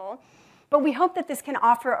available. But we hope that this can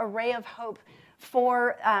offer a ray of hope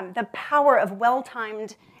for the power of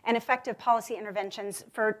well-timed and effective policy interventions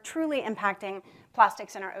for truly impacting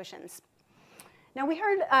plastics in our oceans. Now, we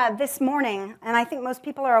heard this morning, and I think most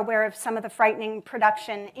people are aware of some of the frightening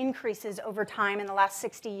production increases over time in the last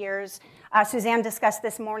 60 years. Suzanne discussed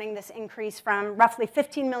this morning this increase from roughly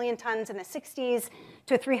 15 million tons in the 60s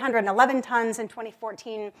to 311 tons in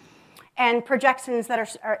 2014, and projections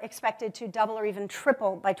that are expected to double or even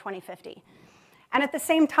triple by 2050. And at the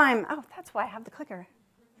same time, oh, that's why I have the clicker.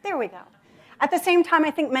 There we go. At the same time,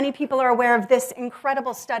 I think many people are aware of this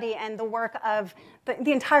incredible study and the work of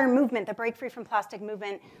the entire movement, the Break Free from Plastic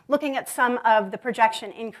movement, looking at some of the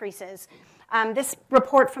projection increases. This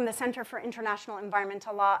report from the Center for International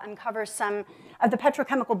Environmental Law uncovers some of the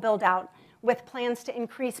petrochemical build-out with plans to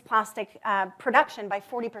increase plastic production by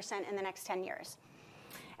 40% in the next 10 years.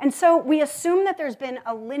 And so we assume that there's been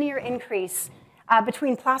a linear increase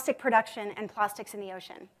between plastic production and plastics in the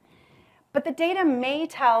ocean. But the data may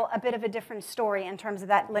tell a bit of a different story in terms of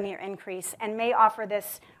that linear increase and may offer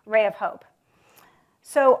this ray of hope.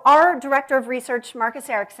 So our director of research, Marcus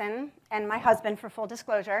Erickson, and my husband, for full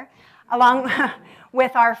disclosure, along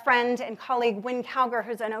with our friend and colleague Wynne Cowger,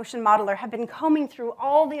 who's an ocean modeler, have been combing through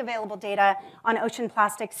all the available data on ocean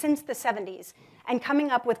plastics since the 70s and coming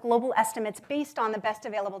up with global estimates based on the best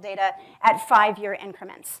available data at 5-year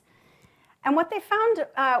increments. And what they found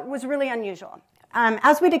was really unusual.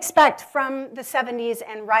 As we'd expect from the 70s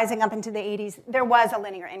and rising up into the 80s, there was a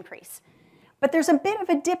linear increase. But there's a bit of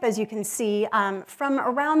a dip, as you can see, from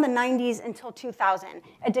around the 90s until 2000,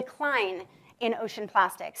 a decline in ocean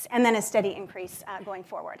plastics, and then a steady increase going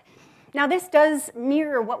forward. Now, this does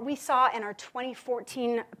mirror what we saw in our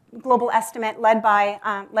 2014 global estimate led by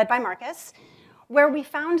Marcus, where we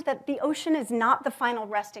found that the ocean is not the final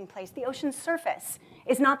resting place. The ocean's surface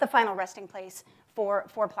is not the final resting place for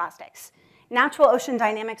plastics. Natural ocean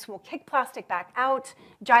dynamics will kick plastic back out.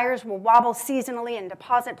 Gyres will wobble seasonally and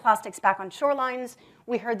deposit plastics back on shorelines.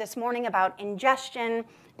 We heard this morning about ingestion.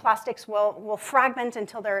 Plastics will fragment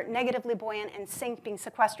until they're negatively buoyant and sink, being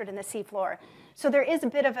sequestered in the seafloor. So there is a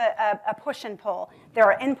bit of a push and pull. There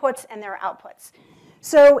are inputs and there are outputs.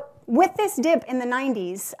 So with this dip in the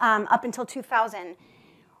 90s up until 2000,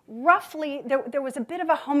 roughly there was a bit of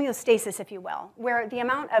a homeostasis, if you will, where the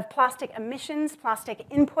amount of plastic emissions, plastic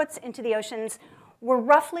inputs into the oceans were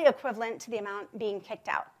roughly equivalent to the amount being kicked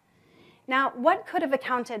out. Now, what could have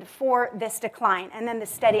accounted for this decline and then the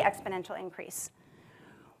steady exponential increase?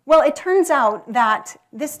 Well, it turns out that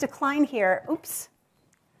this decline here,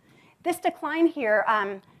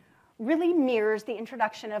 really mirrors the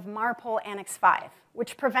introduction of MARPOL Annex 5,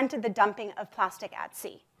 which prevented the dumping of plastic at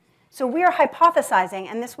sea. So we are hypothesizing,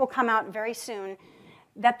 and this will come out very soon,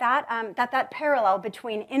 that parallel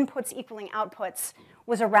between inputs equaling outputs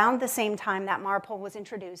was around the same time that MARPOL was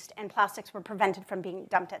introduced and plastics were prevented from being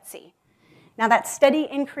dumped at sea. Now, that steady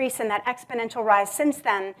increase and that exponential rise since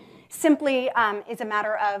then simply is a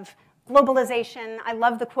matter of globalization. I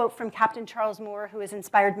love the quote from Captain Charles Moore, who has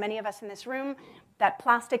inspired many of us in this room, that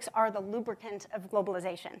plastics are the lubricant of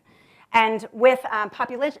globalization. And with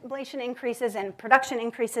population increases and production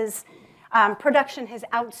increases, production has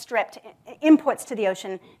outstripped, inputs to the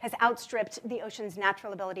ocean has outstripped the ocean's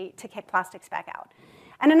natural ability to kick plastics back out.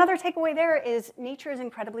 And another takeaway there is nature is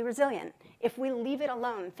incredibly resilient. If we leave it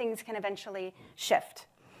alone, things can eventually shift.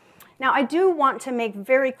 Now, I do want to make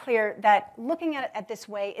very clear that looking at it this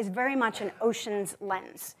way is very much an ocean's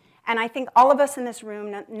lens. And I think all of us in this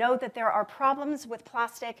room know that there are problems with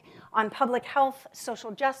plastic on public health,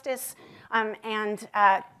 social justice, and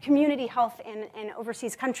community health in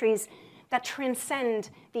overseas countries that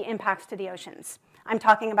transcend the impacts to the oceans. I'm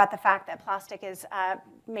talking about the fact that plastic is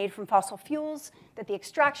made from fossil fuels, that the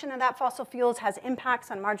extraction of that fossil fuels has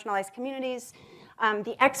impacts on marginalized communities.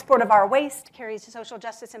 The export of our waste carries social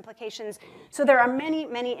justice implications. So there are many,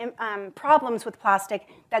 many problems with plastic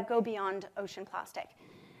that go beyond ocean plastic.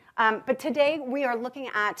 But today, we are looking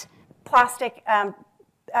at plastic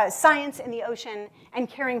science in the ocean and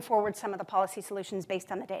carrying forward some of the policy solutions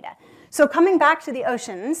based on the data. So coming back to the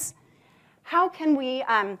oceans, how can we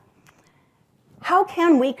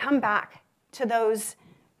come back to those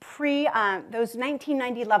those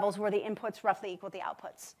 1990 levels where the inputs roughly equal the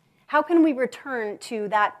outputs? How can we return to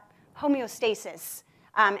that homeostasis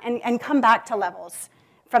and come back to levels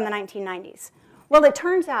from the 1990s? Well, it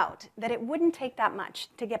turns out that it wouldn't take that much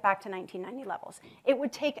to get back to 1990 levels. It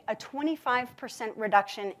would take a 25%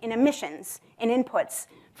 reduction in emissions, in inputs,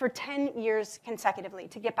 for 10 years consecutively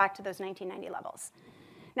to get back to those 1990 levels.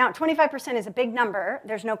 Now, 25% is a big number.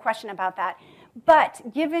 There's no question about that. But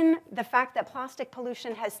given the fact that plastic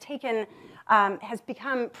pollution has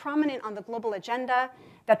become prominent on the global agenda,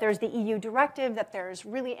 that there's the EU directive, that there's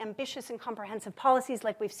really ambitious and comprehensive policies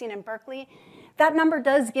like we've seen in Berkeley, that number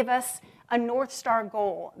does give us a North Star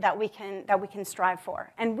goal that we can strive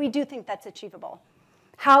for. And we do think that's achievable.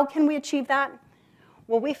 How can we achieve that?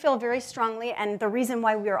 Well, we feel very strongly, and the reason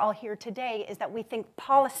why we are all here today is that we think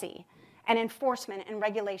policy and enforcement and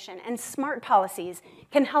regulation and smart policies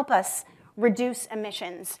can help us reduce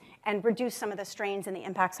emissions and reduce some of the strains and the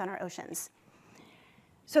impacts on our oceans.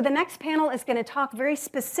 So the next panel is going to talk very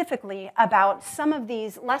specifically about some of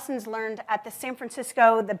these lessons learned at the San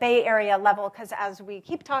Francisco, the Bay Area level, because as we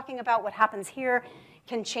keep talking about what happens here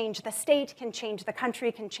can change the state, can change the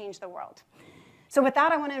country, can change the world. So with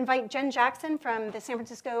that, I want to invite Jen Jackson from the San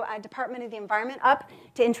Francisco Department of the Environment up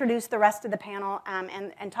to introduce the rest of the panel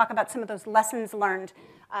and talk about some of those lessons learned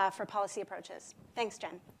for policy approaches. Thanks,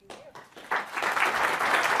 Jen.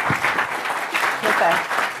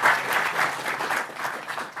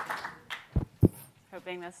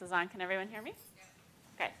 Hoping this is on. Can everyone hear me?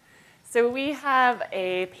 Okay. So we have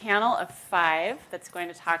a panel of 5 that's going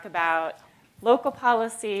to talk about local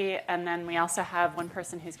policy, and then we also have one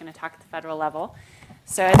person who's going to talk at the federal level.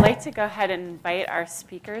 So I'd like to go ahead and invite our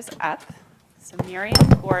speakers up. So Miriam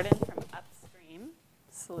Gordon from Upstream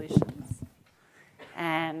Solutions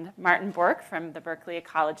and Martin Bourque from the Berkeley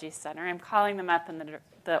Ecology Center. I'm calling them up in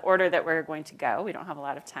the order that we're going to go. We don't have a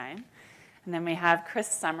lot of time. And then we have Chris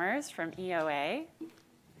Sommers from EOA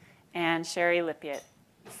and Sherry Lippiatt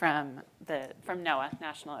from NOAA,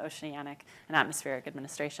 National Oceanic and Atmospheric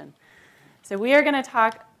Administration. So we are going to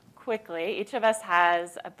talk quickly. Each of us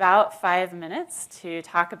has about 5 minutes to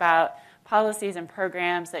talk about policies and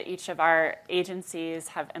programs that each of our agencies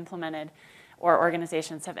have implemented or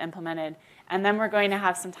organizations have implemented. And then we're going to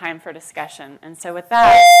have some time for discussion. And so with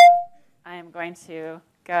that, I am going to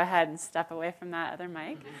go ahead and step away from that other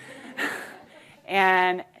mic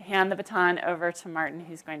and hand the baton over to Martin,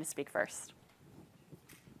 who's going to speak first.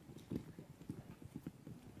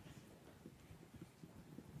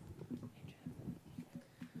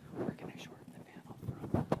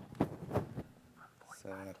 So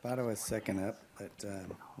I thought I was second up, but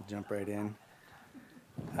I'll jump right in.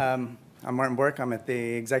 I'm Martin Bourque. I'm at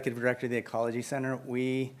the Executive Director of the Ecology Center.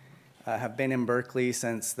 We have been in Berkeley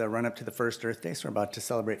since the run-up to the first Earth Day, so we're about to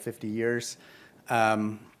celebrate 50 years. We were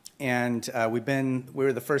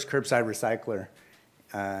the first curbside recycler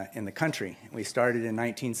in the country. We started in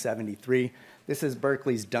 1973. This is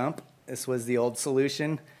Berkeley's dump. This was the old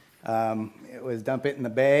solution. It was dump it in the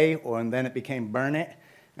bay, and then it became burn it.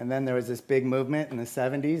 And then there was this big movement in the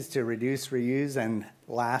 70s to reduce, reuse, and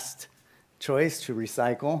last choice to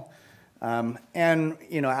recycle.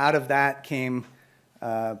 Out of that came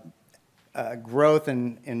growth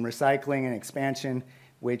in recycling and expansion,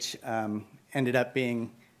 which ended up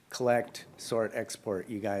being collect, sort, export.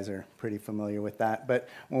 You guys are pretty familiar with that. But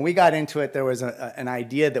when we got into it, there was an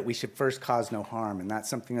idea that we should first cause no harm, and that's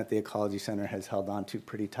something that the Ecology Center has held on to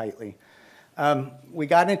pretty tightly. We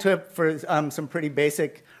got into it for some pretty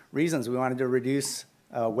basic reasons. We wanted to reduce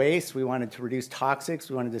waste, we wanted to reduce toxics,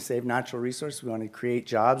 we wanted to save natural resources, we wanted to create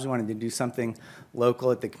jobs, we wanted to do something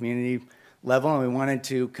local at the community level, and we wanted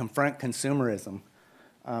to confront consumerism.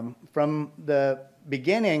 From the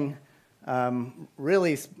beginning,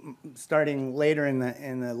 really starting later in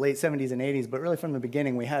the late 70s and 80s, but really from the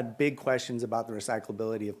beginning, we had big questions about the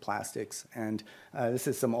recyclability of plastics. And this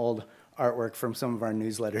is some old artwork from some of our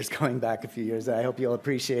newsletters going back a few years that I hope you'll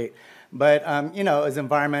appreciate. But, it was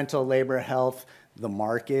environmental, labor, health, the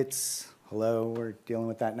markets. Hello, we're dealing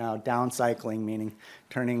with that now. Downcycling, meaning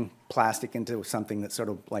turning plastic into something that's sort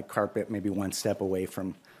of like carpet, maybe one step away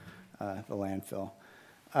from the landfill.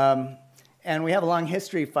 And we have a long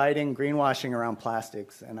history fighting greenwashing around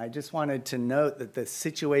plastics. And I just wanted to note that the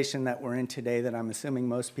situation that we're in today, that I'm assuming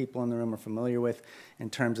most people in the room are familiar with in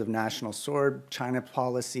terms of national sword, China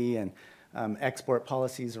policy, and export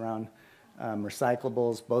policies around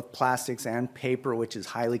recyclables, both plastics and paper, which is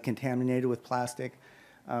highly contaminated with plastic.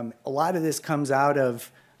 A lot of this comes out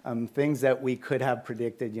of things that we could have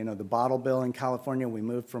predicted. The bottle bill in California, we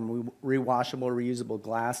moved from rewashable, reusable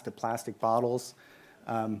glass to plastic bottles.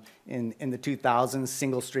 In the 2000s,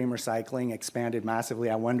 single-stream recycling expanded massively.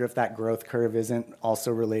 I wonder if that growth curve isn't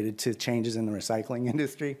also related to changes in the recycling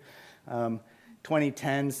industry.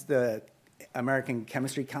 2010s, the American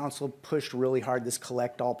Chemistry Council pushed really hard this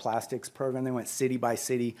collect all plastics program. They went city by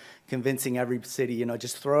city, convincing every city,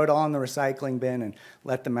 just throw it all in the recycling bin and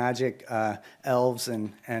let the magic elves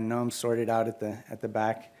and gnomes sort it out at the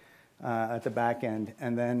back end.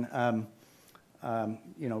 And then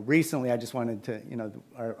recently I just wanted to,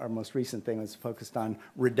 our most recent thing was focused on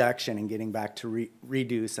reduction and getting back to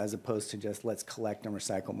reduce as opposed to just let's collect and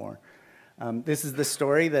recycle more. This is the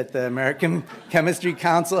story that the American Chemistry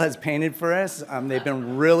Council has painted for us. They've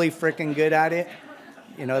been really freaking good at it.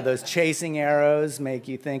 Those chasing arrows make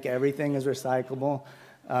you think everything is recyclable.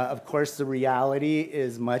 Of course, the reality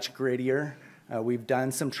is much grittier. We've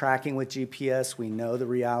done some tracking with GPS. We know the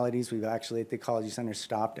realities. We've actually, at the Ecology Center,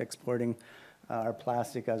 stopped exporting our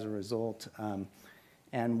plastic as a result.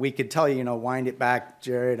 And we could tell you, wind it back,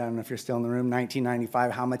 Jared, I don't know if you're still in the room,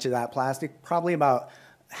 1995, how much of that plastic? Probably about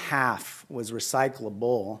half was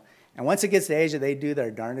recyclable. And once it gets to Asia, they do their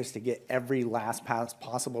darndest to get every last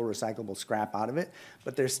possible recyclable scrap out of it.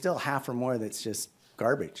 But there's still half or more that's just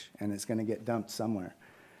garbage, and it's going to get dumped somewhere.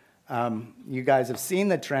 You guys have seen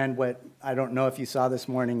the trend. What I don't know if you saw this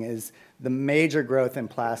morning is the major growth in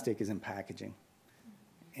plastic is in packaging.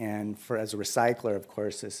 And as a recycler, of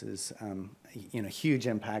course, this is huge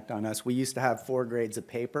impact on us. We used to have 4 grades of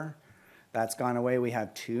paper. That's gone away. We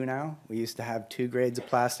have 2 now. We used to have 2 grades of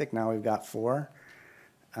plastic. Now we've got 4.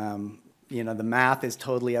 The math is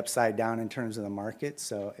totally upside down in terms of the market.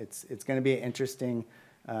 So it's going to be an interesting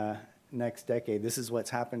next decade. This is what's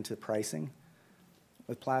happened to pricing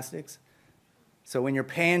with plastics. So when you're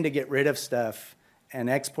paying to get rid of stuff and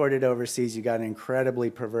export it overseas, you got an incredibly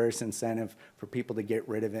perverse incentive for people to get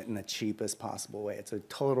rid of it in the cheapest possible way. It's a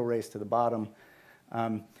total race to the bottom.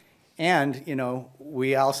 And, you know,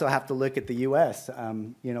 we also have to look at the U.S.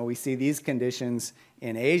 You know, we see these conditions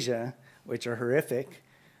in Asia, which are horrific.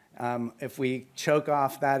 If we choke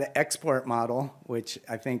off that export model, which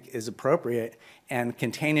I think is appropriate, and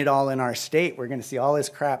contain it all in our state, we're going to see all this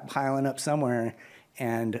crap piling up somewhere.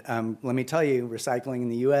 And let me tell you, recycling in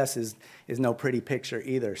the U.S. is no pretty picture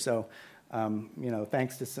either. So, you know,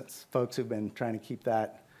 thanks to folks who've been trying to keep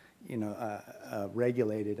that, you know,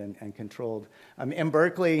 regulated and controlled. In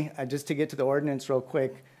Berkeley, just to get to the ordinance real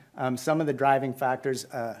quick, some of the driving factors,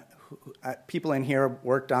 people in here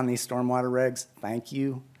worked on these stormwater regs. Thank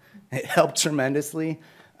you. It helped tremendously.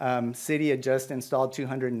 City had just installed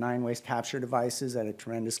 209 waste capture devices at a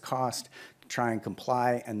tremendous cost to try and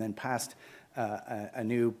comply, and then passed a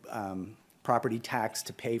new property tax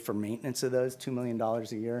to pay for maintenance of those, $2 million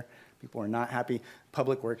a year. People were not happy.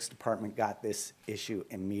 Public Works Department got this issue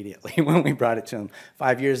immediately when we brought it to them.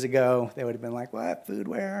 5 years ago, they would have been like, what,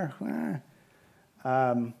 foodware?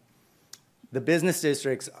 The business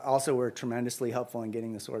districts also were tremendously helpful in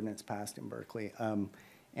getting this ordinance passed in Berkeley.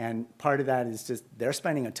 And part of that is just they're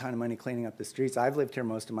spending a ton of money cleaning up the streets. I've lived here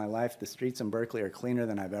most of my life. The streets in Berkeley are cleaner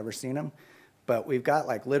than I've ever seen them. But we've got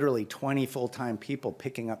like literally 20 full-time people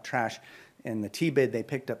picking up trash. In the T-bid, they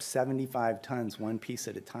picked up 75 tons, one piece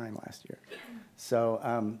at a time last year.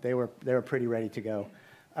 So they were pretty ready to go.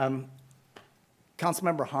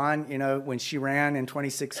 Councilmember Hahn, you know, when she ran in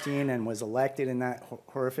 2016 and was elected in that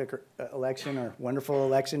horrific election or wonderful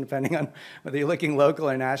election, depending on whether you're looking local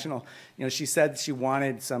or national, you know, she said she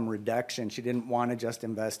wanted some reduction. She didn't want to just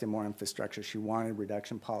invest in more infrastructure. She wanted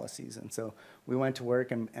reduction policies. And so we went to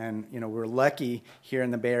work, and you know, we're lucky here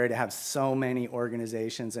in the Bay Area to have so many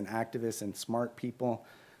organizations and activists and smart people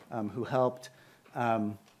who helped.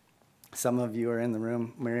 Some of you are in the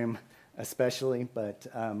room, Miriam especially, but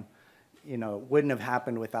you know, wouldn't have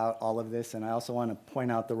happened without all of this. And I also want to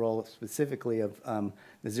point out the role specifically of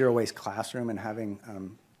the zero waste classroom and having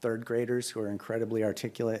third graders who are incredibly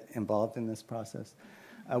articulate involved in this process.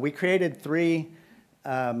 We created 3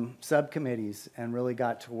 subcommittees and really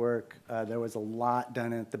got to work. There was a lot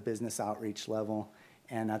done at the business outreach level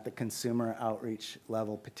and at the consumer outreach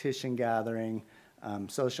level, petition gathering,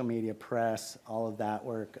 social media, press, all of that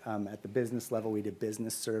work. At the business level, we did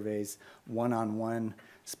business surveys, one-on-one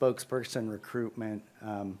spokesperson recruitment,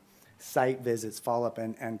 site visits, follow-up,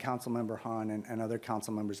 and Councilmember Hahn and other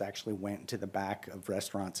council members actually went to the back of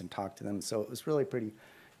restaurants and talked to them. So it was really pretty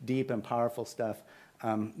deep and powerful stuff.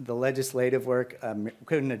 The legislative work,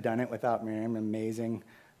 couldn't have done it without Miriam, amazing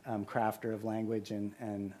crafter of language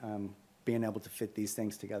and being able to fit these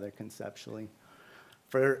things together conceptually.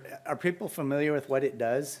 Are people familiar with what it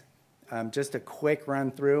does? Just a quick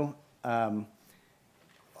run through.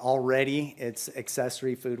 Already, it's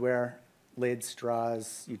accessory foodware, lids,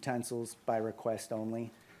 straws, utensils by request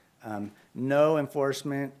only. No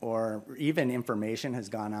enforcement or even information has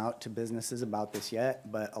gone out to businesses about this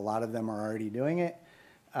yet, but a lot of them are already doing it.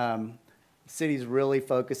 The city's really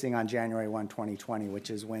focusing on January 1, 2020, which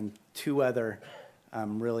is when 2 other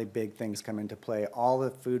really big things come into play. All the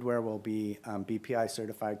foodware will be BPI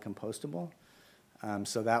certified compostable.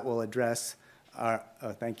 So that will address our,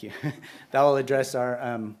 thank you. That will address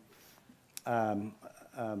our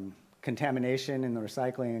contamination in the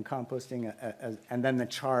recycling and composting, and then the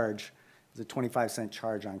charge is a 25-cent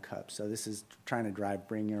charge on cups. So this is trying to drive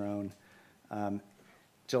bring your own.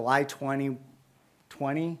 July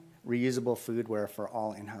 2020, reusable foodware for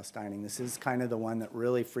all in-house dining. This is kind of the one that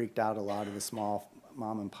really freaked out a lot of the small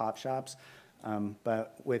mom and pop shops.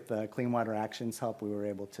 But with Clean Water Action's help, we were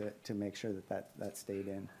able to make sure that stayed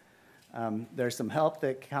in. There's some help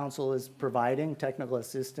that council is providing, technical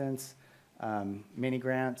assistance, mini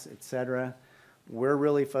grants, et cetera. We're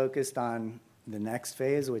really focused on the next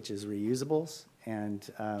phase, which is reusables. And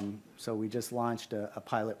so we just launched a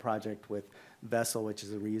pilot project with Vessel, which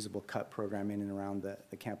is a reusable cup program in and around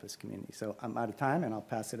the campus community. So I'm out of time, and I'll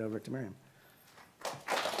pass it over to Miriam.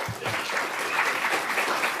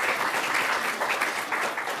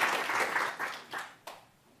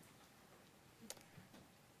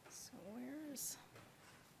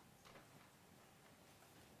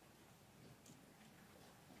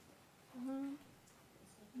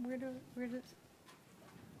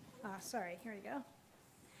 Sorry, here we go.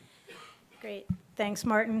 Great, thanks,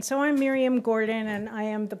 Martin. So I'm Miriam Gordon, and I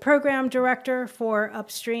am the program director for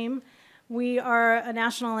Upstream. We are a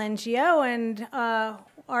national NGO, and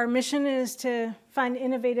our mission is to find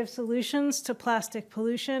innovative solutions to plastic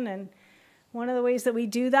pollution. And one of the ways that we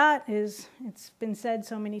do that is, it's been said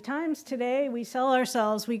so many times today, we sell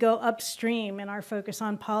ourselves, we go upstream in our focus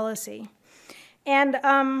on policy. And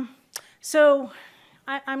so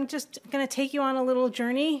I'm just going to take you on a little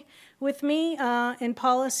journey with me in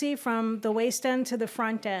policy from the waste end to the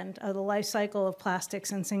front end of the life cycle of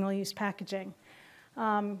plastics and single-use packaging,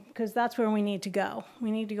 because that's where we need to go.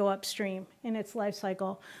 We need to go upstream in its life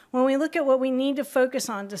cycle. When we look at what we need to focus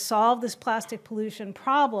on to solve this plastic pollution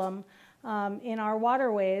problem in our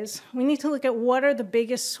waterways, we need to look at what are the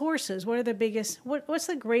biggest sources, what's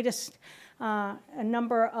the greatest a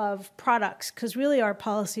number of products, because really our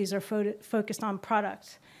policies are focused on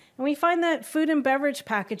products. And we find that food and beverage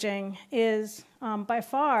packaging is by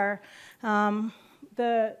far, as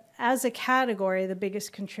a category, the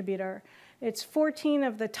biggest contributor. It's 14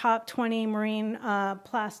 of the top 20 marine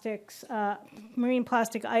plastic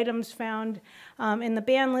items found in the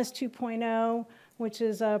ban list 2.0, which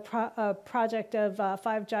is a project of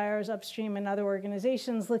 5 Gyres, Upstream, and other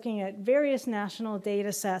organizations looking at various national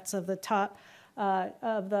data sets of the top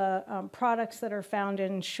products that are found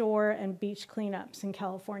in shore and beach cleanups in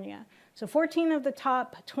California. So 14 of the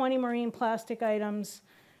top 20 marine plastic items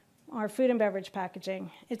are food and beverage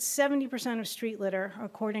packaging. It's 70% of street litter,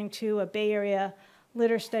 according to a Bay Area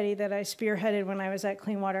litter study that I spearheaded when I was at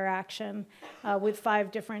Clean Water Action with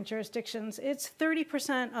 5 different jurisdictions. It's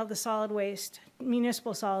 30% of the solid waste,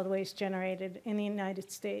 municipal solid waste generated in the United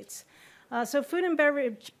States. So food and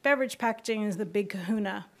beverage packaging is the big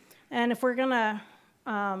kahuna. And if we're going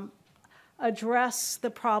to address the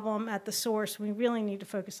problem at the source, we really need to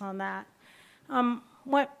focus on that.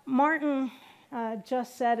 What Martin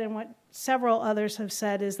just said and what several others have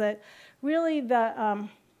said is that really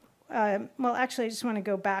well, actually, I just want to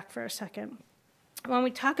go back for a second. When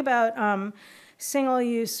we talk about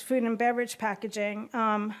single-use food and beverage packaging,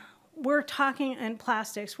 we're talking, and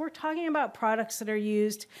plastics, we're talking about products that are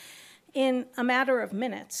used in a matter of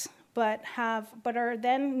minutes, but are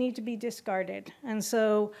then need to be discarded. And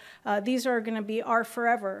so these are going to be our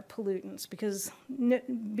forever pollutants because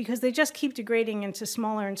they just keep degrading into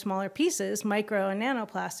smaller and smaller pieces, micro and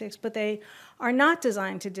nanoplastics, but they are not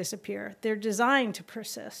designed to disappear. They're designed to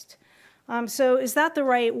persist. So is that the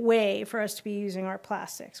right way for us to be using our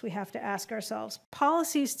plastics? We have to ask ourselves.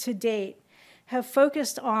 Policies to date have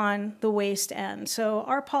focused on the waste end. So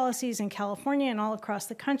our policies in California and all across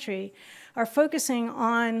the country are focusing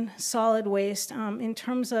on solid waste in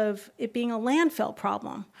terms of it being a landfill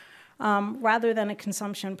problem rather than a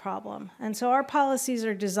consumption problem. And so our policies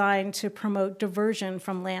are designed to promote diversion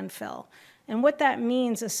from landfill. And what that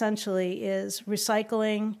means essentially is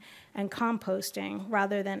recycling and composting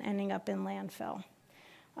rather than ending up in landfill.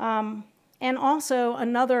 And also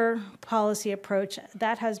another policy approach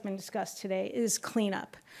that has been discussed today is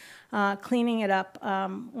cleanup. Cleaning it up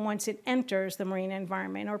once it enters the marine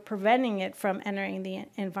environment or preventing it from entering the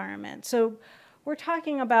environment. So we're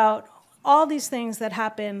talking about all these things that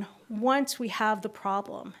happen once we have the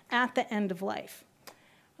problem at the end of life.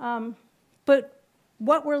 But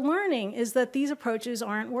what we're learning is that these approaches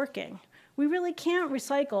aren't working. We really can't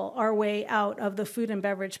recycle our way out of the food and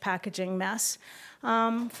beverage packaging mess.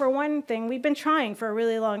 For one thing, we've been trying for a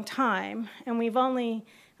really long time, and we've only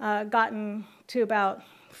gotten to about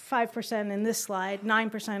 5% in this slide,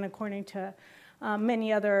 9% according to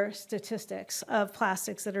many other statistics of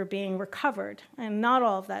plastics that are being recovered, and not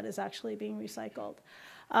all of that is actually being recycled.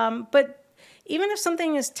 But even if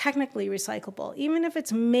something is technically recyclable, even if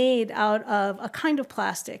it's made out of a kind of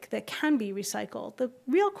plastic that can be recycled, the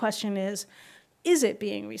real question is it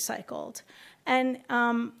being recycled? And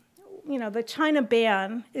the China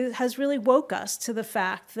ban has really woke us to the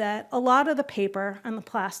fact that a lot of the paper and the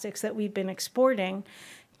plastics that we've been exporting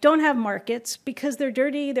don't have markets because they're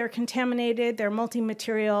dirty, they're contaminated, they're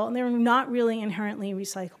multi-material, and they're not really inherently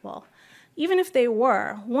recyclable. Even if they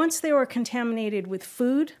were, once they were contaminated with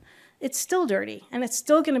food, it's still dirty, and it's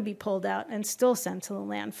still going to be pulled out and still sent to the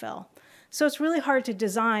landfill. So it's really hard to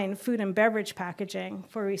design food and beverage packaging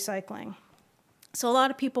for recycling. So a lot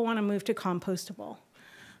of people want to move to compostable.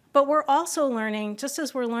 But we're also learning, just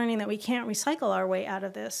as we're learning that we can't recycle our way out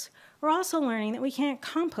of this, we're also learning that we can't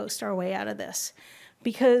compost our way out of this.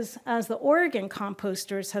 Because as the Oregon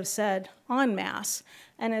composters have said en masse,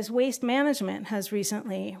 and as Waste Management has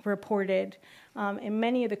recently reported, in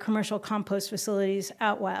many of the commercial compost facilities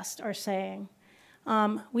out west are saying,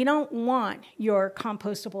 we don't want your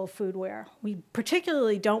compostable foodware. We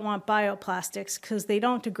particularly don't want bioplastics because they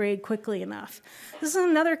don't degrade quickly enough. This is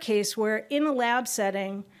another case where in a lab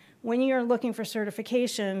setting, when you're looking for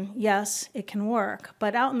certification, yes, it can work.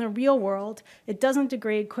 But out in the real world, it doesn't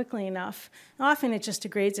degrade quickly enough. Often it just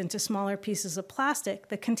degrades into smaller pieces of plastic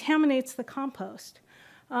that contaminates the compost.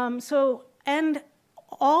 And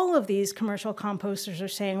all of these commercial composters are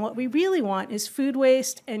saying what we really want is food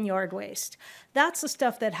waste and yard waste. That's the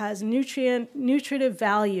stuff that has nutritive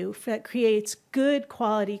value, that creates good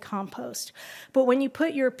quality compost. But when you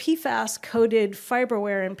put your PFAS-coated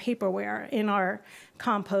fiberware and paperware in our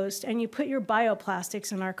compost and you put your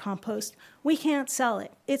bioplastics in our compost, we can't sell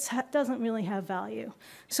it. It doesn't really have value.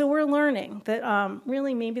 So we're learning that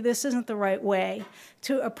really maybe this isn't the right way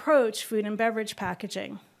to approach food and beverage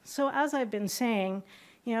packaging. So as I've been saying,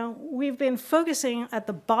 you know, we've been focusing at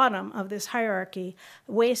the bottom of this hierarchy,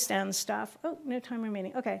 waste and stuff. Oh, no time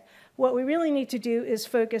remaining. Okay. What we really need to do is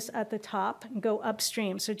focus at the top and go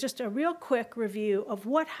upstream. So just a real quick review of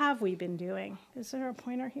what have we been doing. Is there a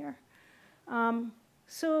pointer here?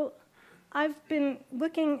 So I've been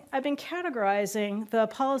categorizing the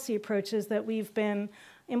policy approaches that we've been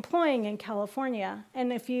employing in California,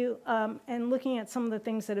 and and looking at some of the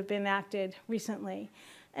things that have been enacted recently.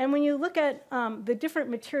 And when you look at the different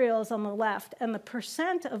materials on the left and the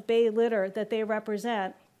percent of bay litter that they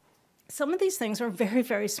represent, some of these things are very,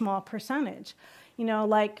 very small percentage. You know,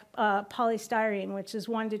 like polystyrene, which is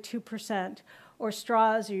 1 to 2%, or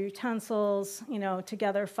straws or utensils, you know,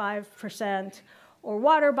 together 5%, or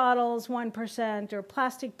water bottles 1%, or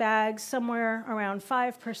plastic bags somewhere around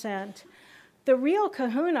 5%. The real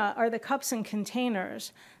kahuna are the cups and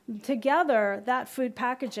containers. Together, that food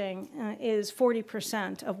packaging is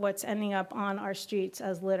 40% of what's ending up on our streets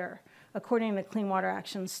as litter, according to the Clean Water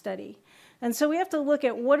Action study. And so we have to look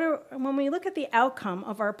at when we look at the outcome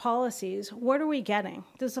of our policies, what are we getting?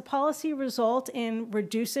 Does the policy result in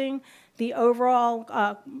reducing the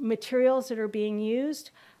overall materials that are being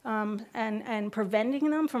used and preventing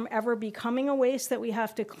them from ever becoming a waste that we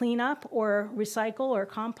have to clean up or recycle or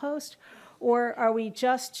compost? Or are we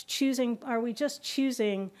just choosing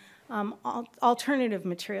alternative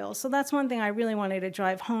materials? So that's one thing I really wanted to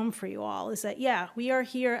drive home for you all, is that, yeah, we are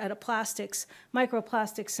here at a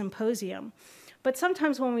Microplastics Symposium. But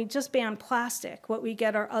sometimes when we just ban plastic, what we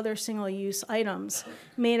get are other single-use items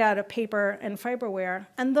made out of paper and fiberware,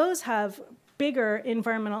 and those have bigger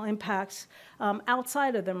environmental impacts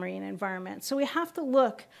outside of the marine environment. So we have to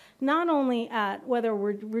look not only at whether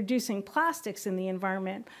we're reducing plastics in the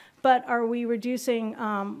environment, but are we reducing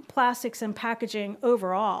plastics and packaging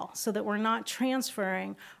overall so that we're not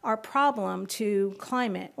transferring our problem to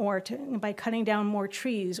climate or by cutting down more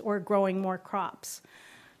trees or growing more crops.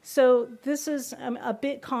 So this is a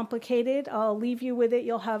bit complicated. I'll leave you with it.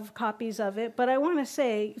 You'll have copies of it. But I want to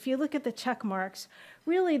say, if you look at the check marks,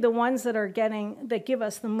 really the ones that give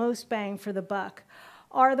us the most bang for the buck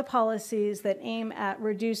are the policies that aim at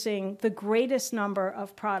reducing the greatest number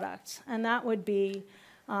of products. And that would be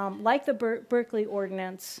like the Berkeley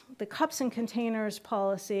ordinance, the cups and containers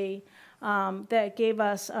policy that gave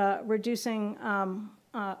us reducing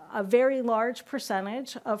a very large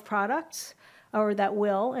percentage of products, or that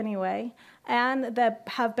will anyway, and that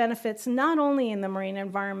have benefits not only in the marine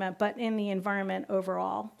environment, but in the environment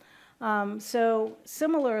overall. So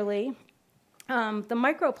similarly, the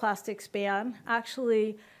microplastics ban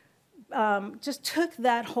actually just took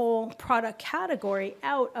that whole product category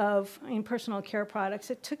out of, in personal care products,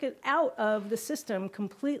 it took it out of the system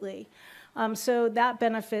completely. So that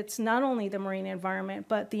benefits not only the marine environment,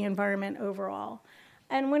 but the environment overall.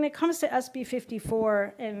 And when it comes to SB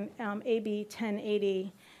 54 and AB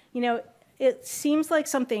 1080, you know, it seems like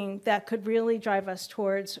something that could really drive us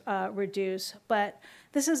towards reduce, but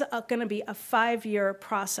this is going to be a 5-year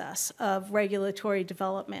process of regulatory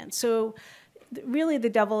development. So really the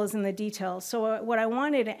devil is in the details. So what I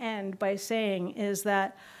wanted to end by saying is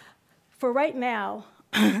that for right now,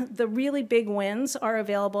 the really big wins are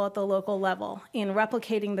available at the local level in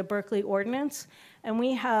replicating the Berkeley ordinance. And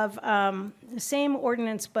we have the same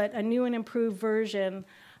ordinance, but a new and improved version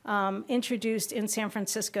introduced in San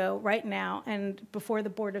Francisco right now and before the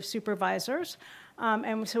Board of Supervisors.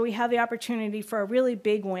 And so we have the opportunity for a really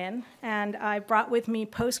big win. And I brought with me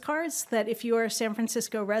postcards that if you are a San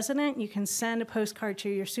Francisco resident, you can send a postcard to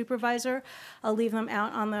your supervisor. I'll leave them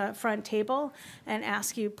out on the front table and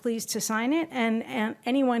ask you please to sign it. And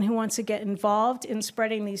anyone who wants to get involved in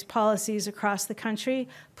spreading these policies across the country,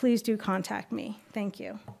 please do contact me. Thank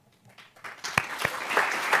you.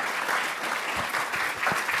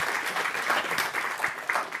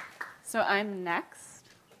 So I'm next,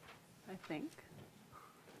 I think.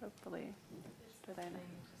 Hopefully. Did I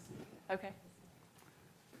know? Okay.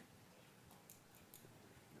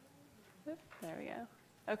 Oop, there we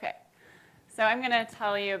go. Okay. So I'm going to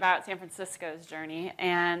tell you about San Francisco's journey,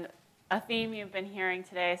 and a theme you've been hearing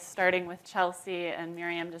today, starting with Chelsea, and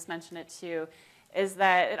Miriam just mentioned it too, is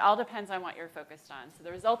that it all depends on what you're focused on. So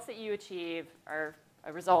the results that you achieve are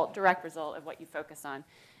a result, direct result of what you focus on.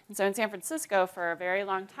 And so in San Francisco, for a very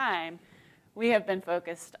long time, we have been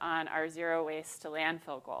focused on our zero waste to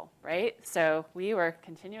landfill goal, right? So we were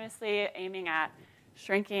continuously aiming at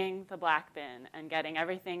shrinking the black bin and getting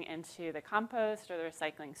everything into the compost or the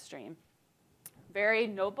recycling stream. Very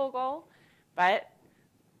noble goal, but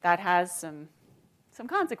that has some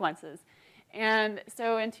consequences. And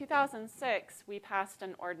so in 2006, we passed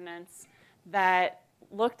an ordinance that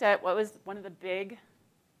looked at what was one of the big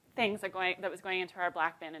things that was going into our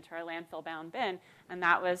black bin, into our landfill-bound bin, and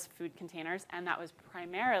that was food containers, and that was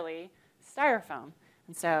primarily styrofoam.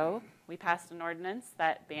 And so we passed an ordinance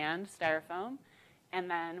that banned styrofoam,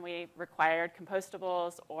 and then we required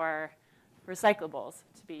compostables or recyclables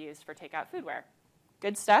to be used for takeout foodware.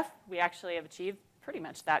 Good stuff. We actually have achieved pretty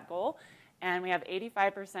much that goal, and we have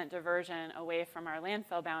 85% diversion away from our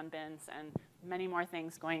landfill-bound bins and many more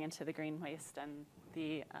things going into the green waste and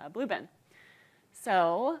the blue bin.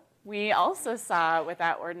 So we also saw with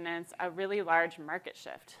that ordinance a really large market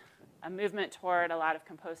shift, a movement toward a lot of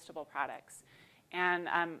compostable products. And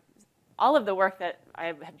all of the work that I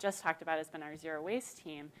have just talked about has been our zero waste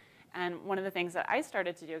team. And one of the things that I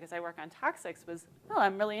started to do, because I work on toxics, was,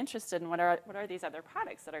 I'm really interested in what are these other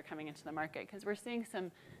products that are coming into the market, because we're seeing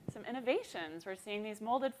some innovations. We're seeing these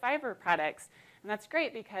molded fiber products. And that's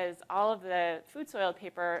great because all of the food soiled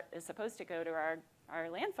paper is supposed to go to our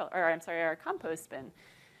landfill, or I'm sorry, our compost bin.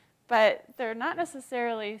 But they're not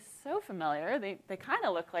necessarily so familiar. They kind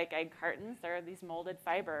of look like egg cartons. They're these molded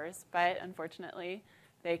fibers, but unfortunately,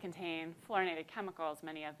 they contain fluorinated chemicals,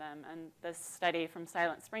 many of them. And this study from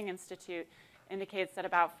Silent Spring Institute indicates that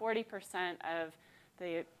about 40% of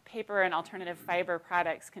the paper and alternative fiber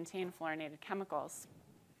products contain fluorinated chemicals.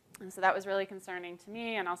 And so that was really concerning to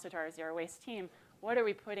me and also to our zero waste team. What are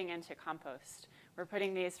we putting into compost? We're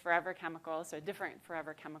putting these forever chemicals, so a different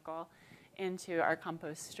forever chemical, into our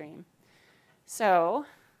compost stream. So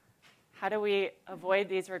how do we avoid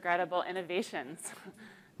these regrettable innovations?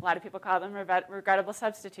 A lot of people call them regrettable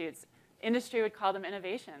substitutes. Industry would call them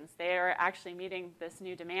innovations. They are actually meeting this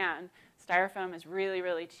new demand. Styrofoam is really,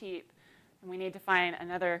 really cheap, and we need to find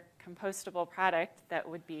another compostable product that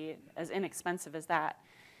would be as inexpensive as that.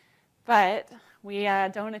 But we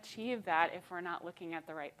don't achieve that if we're not looking at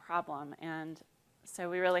the right problem. And so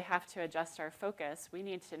we really have to adjust our focus. We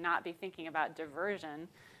need to not be thinking about diversion,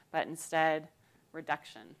 but instead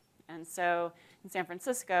reduction. And so in San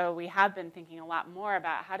Francisco, we have been thinking a lot more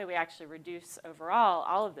about how do we actually reduce overall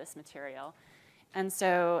all of this material. And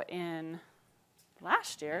so in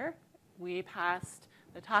last year, we passed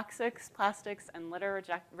the Toxics, Plastics, and Litter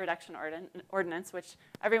Reduction Ordinance, which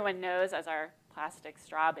everyone knows as our plastic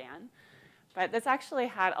straw ban. But this actually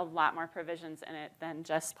had a lot more provisions in it than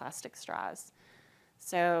just plastic straws.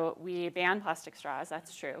 So we banned plastic straws,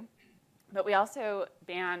 that's true. But we also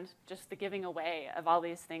banned just the giving away of all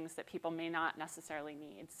these things that people may not necessarily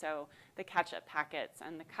need. So the ketchup packets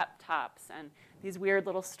and the cup tops and these weird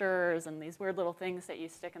little stirrers and these weird little things that you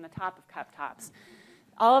stick in the top of cup tops.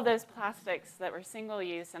 All of those plastics that were single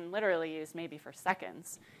use and literally used maybe for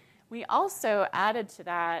seconds. We also added to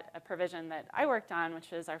that a provision that I worked on,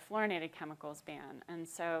 which is our fluorinated chemicals ban. And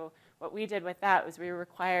so what we did with that was we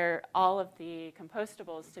require all of the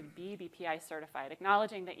compostables to be BPI certified,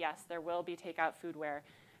 acknowledging that, yes, there will be takeout foodware.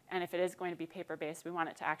 And if it is going to be paper-based, we want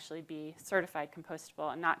it to actually be certified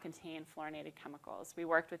compostable and not contain fluorinated chemicals. We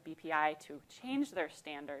worked with BPI to change their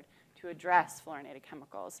standard to address fluorinated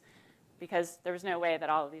chemicals because there was no way that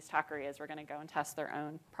all of these taquerias were going to go and test their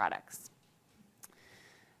own products.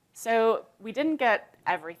 So we didn't get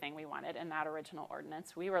everything we wanted in that original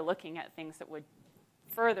ordinance. We were looking at things that would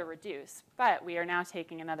further reduce, but we are now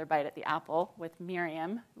taking another bite at the apple with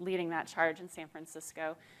Miriam leading that charge in San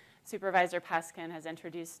Francisco. Supervisor Peskin has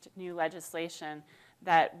introduced new legislation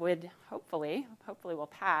that would hopefully will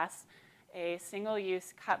pass a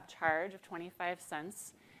single-use cup charge of 25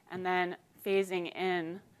 cents and then phasing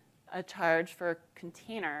in a charge for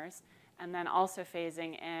containers and then also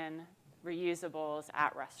phasing in reusables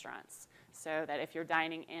at restaurants so that if you're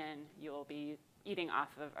dining in, you'll be eating off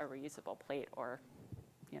of a reusable plate or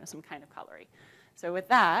some kind of cutlery. So with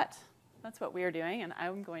that, that's what we're doing, and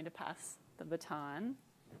I'm going to pass the baton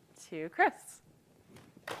to Chris.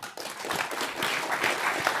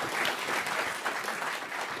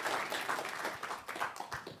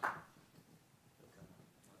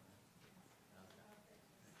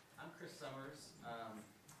 I'm Chris Sommers.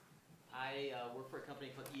 I work for a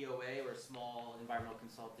company called EOA. We're a small environmental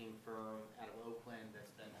consulting firm out of Oakland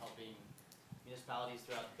that's been helping municipalities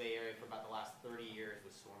throughout the Bay Area for about the last 30 years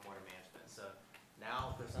with stormwater management. So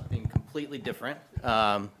now for something completely different.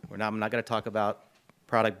 I'm not going to talk about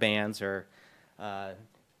product bans or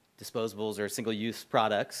disposables or single-use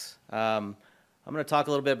products. I'm going to talk a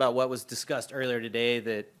little bit about what was discussed earlier today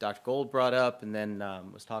that Dr. Gold brought up and then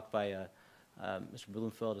was talked by Mr.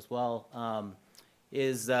 Bloomfield as well,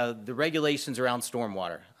 is the regulations around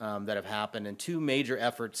stormwater that have happened, and two major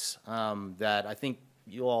efforts that I think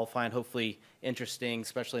you'll all find hopefully interesting,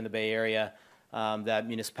 especially in the Bay Area, that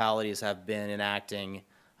municipalities have been enacting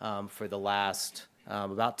for the last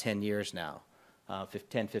about 10 years now,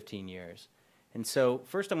 10, 15 years. And so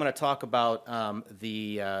first I'm going to talk about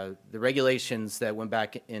the regulations that went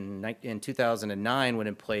back in 2009, went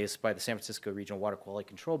in place by the San Francisco Regional Water Quality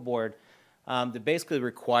Control Board that basically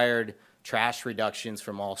required trash reductions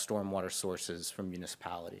from all stormwater sources from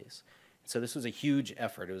municipalities. So this was a huge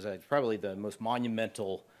effort. It was probably the most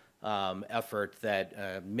monumental effort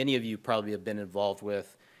that many of you probably have been involved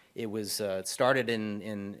with. It was started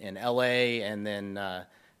in LA and then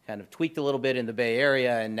kind of tweaked a little bit in the Bay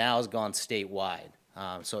Area and now has gone statewide.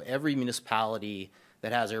 So every municipality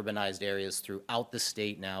that has urbanized areas throughout the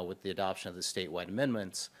state now with the adoption of the statewide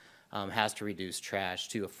amendments has to reduce trash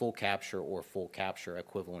to a full capture or full capture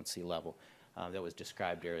equivalency level that was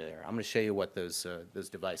described earlier. I'm going to show you what those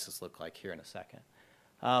devices look like here in a second.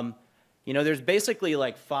 You know, there's basically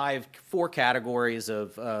like four categories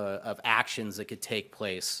of actions that could take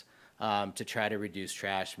place to try to reduce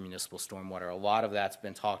trash and municipal stormwater. A lot of that's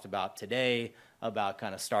been talked about today, about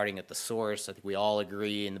kind of starting at the source. I think we all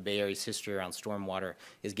agree in the Bay Area's history around stormwater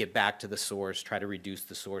is get back to the source, try to reduce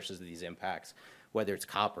the sources of these impacts, whether it's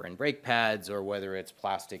copper in brake pads or whether it's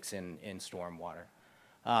plastics in stormwater.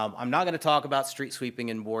 I'm not going to talk about street sweeping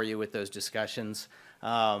and bore you with those discussions.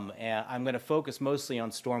 And I'm going to focus mostly on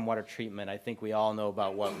stormwater treatment. I think we all know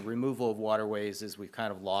about what removal of waterways is. We've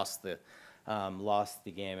kind of lost the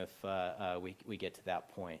game if we get to that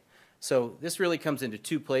point. So this really comes into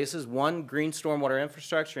two places. One, green stormwater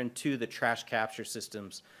infrastructure, and two, the trash capture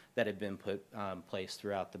systems that have been put in place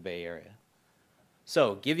throughout the Bay Area.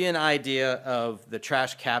 So give you an idea of the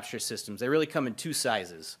trash capture systems. They really come in two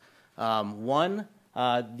sizes. One,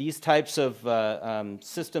 these types of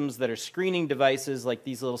systems that are screening devices, like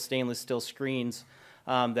these little stainless steel screens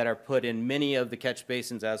that are put in many of the catch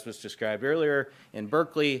basins, as was described earlier in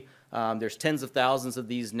Berkeley. There's tens of thousands of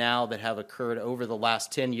these now that have occurred over the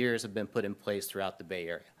last 10 years, have been put in place throughout the Bay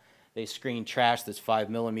Area. They screen trash that's 5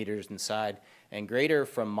 millimeters inside and greater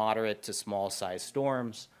from moderate to small size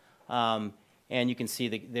storms. And you can see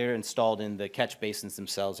that they're installed in the catch basins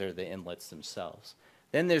themselves or the inlets themselves.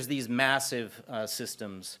 Then there's these massive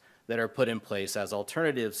systems that are put in place as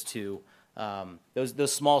alternatives to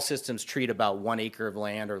those small systems treat about 1 acre of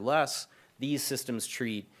land or less. These systems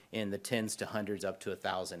treat in the tens to hundreds up to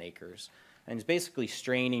 1,000 acres. And it's basically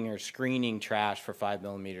straining or screening trash for 5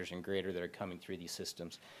 millimeters and greater that are coming through these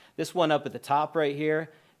systems. This one up at the top right here,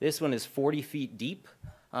 this one is 40 feet deep.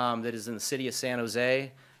 That is in the city of San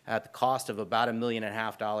Jose at the cost of about $1.5 million in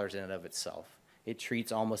and of itself. It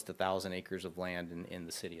treats almost 1,000 acres of land in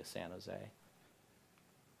the city of San Jose.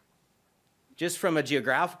 Just from a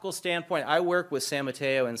geographical standpoint, I work with San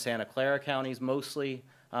Mateo and Santa Clara counties mostly,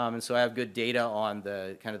 and so I have good data on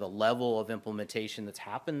the kind of the level of implementation that's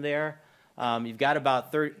happened there. You've got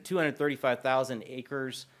about 235,000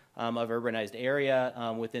 acres of urbanized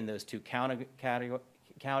area within those two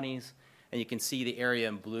counties, and you can see the area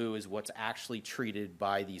in blue is what's actually treated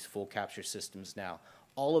by these full capture systems now.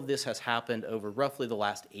 All of this has happened over roughly the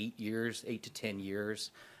last 8 to 10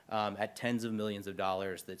 years, at tens of millions of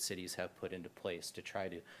dollars that cities have put into place to try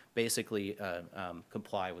to basically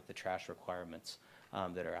comply with the trash requirements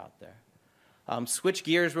that are out there. Switch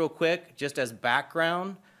gears real quick, just as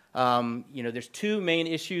background. You know, there's two main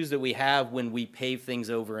issues that we have when we pave things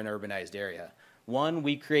over an urbanized area. One,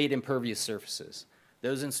 we create impervious surfaces.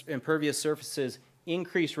 Those impervious surfaces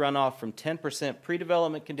increase runoff from 10%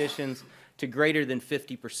 pre-development conditions to greater than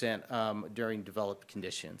 50% during developed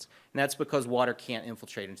conditions. And that's because water can't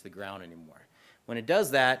infiltrate into the ground anymore. When it does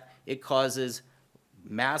that, it causes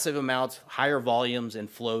massive amounts, higher volumes and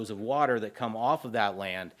flows of water that come off of that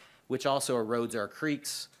land, which also erodes our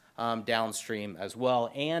creeks downstream as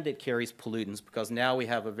well, and it carries pollutants because now we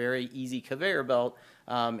have a very easy conveyor belt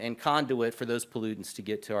and conduit for those pollutants to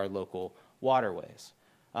get to our local waterways.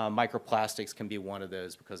 Microplastics can be one of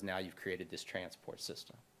those because now you've created this transport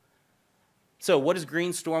system. So what does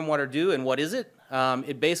green stormwater do and what is it?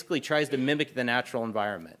 It basically tries to mimic the natural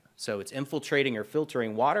environment. So it's infiltrating or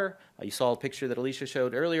filtering water. You saw a picture that Alicia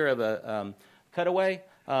showed earlier of a cutaway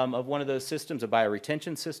of one of those systems, a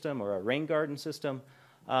bioretention system or a rain garden system.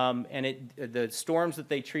 And the storms that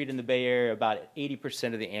they treat in the Bay Area are about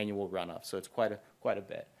 80% of the annual runoff, so it's quite a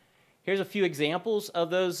bit. Here's a few examples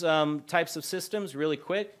of those types of systems really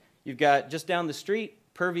quick. You've got just down the street,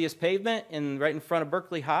 pervious pavement right in front of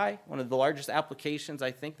Berkeley High, one of the largest applications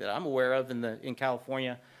I think that I'm aware of in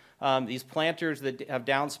California. These planters that have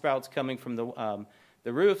downspouts coming from the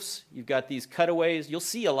roofs. You've got these cutaways. You'll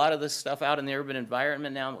see a lot of this stuff out in the urban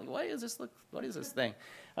environment now. I'm like, what is this thing?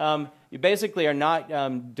 You basically are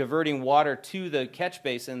not diverting water to the catch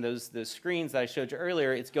basin, the screens that I showed you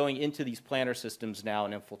earlier. It's going into these planter systems now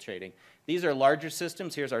and infiltrating. These are larger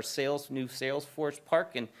systems. Here's our new Salesforce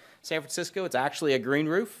Park in San Francisco. It's actually a green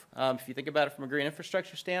roof, if you think about it from a green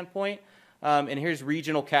infrastructure standpoint. And here's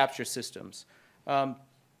regional capture systems.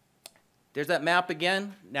 There's that map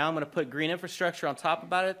again. Now I'm going to put green infrastructure on top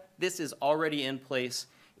about it. This is already in place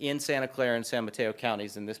in Santa Clara and San Mateo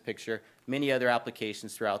counties in this picture. Many other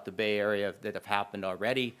applications throughout the Bay Area that have happened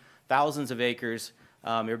already. Thousands of acres.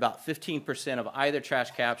 You're about 15% of either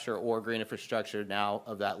trash capture or green infrastructure now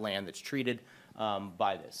of that land that's treated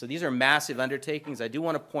by this. So these are massive undertakings. I do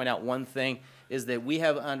want to point out one thing, is that we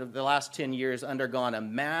have, under the last 10 years, undergone a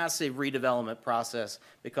massive redevelopment process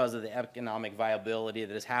because of the economic viability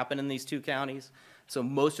that has happened in these two counties. So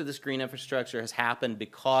most of this green infrastructure has happened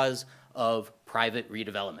because of private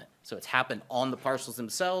redevelopment. So it's happened on the parcels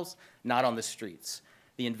themselves, not on the streets.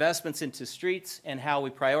 The investments into streets and how we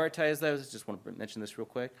prioritize those, I just want to mention this real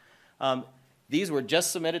quick. These were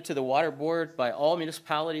just submitted to the Water Board by all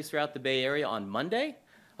municipalities throughout the Bay Area on Monday.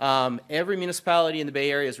 Every municipality in the Bay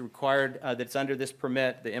Area is required, that's under this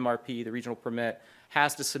permit, the MRP, the regional permit,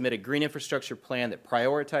 has to submit a green infrastructure plan that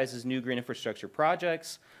prioritizes new green infrastructure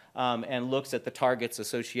projects and looks at the targets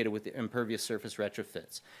associated with the impervious surface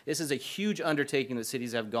retrofits. This is a huge undertaking that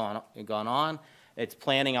cities have gone on. It's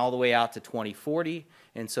planning all the way out to 2040,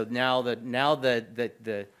 and so now the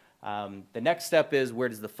next step is, where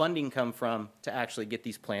does the funding come from to actually get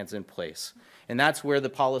these plans in place? And that's where the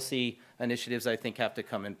policy initiatives, I think, have to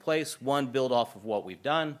come in place. One, build off of what we've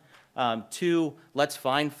done. Two, let's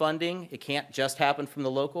find funding. It can't just happen from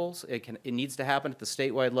the locals. It needs to happen at the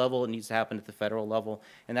statewide level. It needs to happen at the federal level.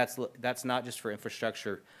 And that's not just for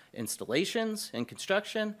infrastructure installations and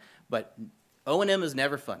construction, but O&M is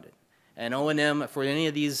never funded. And O&M for any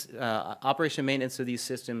of these operation maintenance of these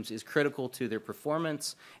systems is critical to their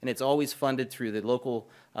performance, and it's always funded through the local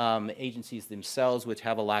agencies themselves, which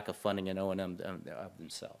have a lack of funding in O&M of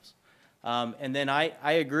themselves. And then I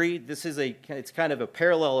agree, it's kind of a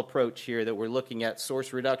parallel approach here, that we're looking at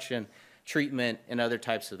source reduction, treatment, and other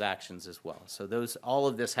types of actions as well. So all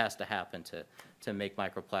of this has to happen to make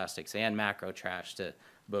microplastics and macro trash to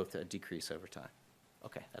both decrease over time.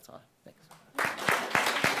 Okay, that's all. Thanks.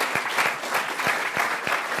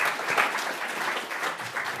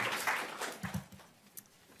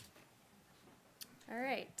 All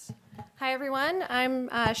right. Hi, everyone. I'm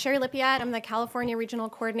Sherry Lippiatt. I'm the California Regional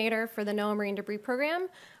Coordinator for the NOAA Marine Debris Program.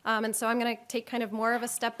 And so I'm going to take kind of more of a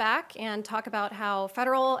step back and talk about how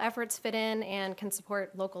federal efforts fit in and can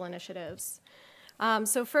support local initiatives.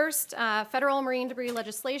 So first, federal marine debris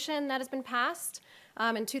legislation that has been passed.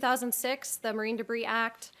 In 2006, the Marine Debris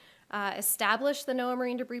Act established the NOAA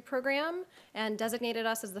Marine Debris Program and designated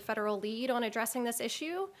us as the federal lead on addressing this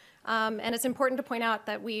issue. And it's important to point out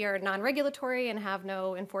that we are non-regulatory and have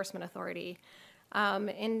no enforcement authority.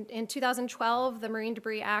 In 2012, the Marine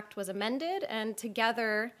Debris Act was amended, and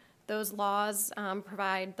together those laws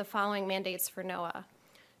provide the following mandates for NOAA: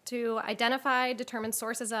 to identify, determine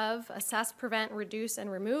sources of, assess, prevent, reduce, and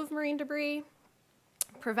remove marine debris,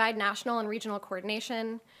 provide national and regional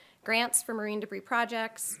coordination, grants for marine debris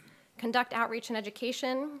projects, conduct outreach and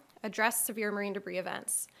education, address severe marine debris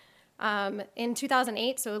events. In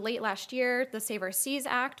 2008, so late last year, the Save Our Seas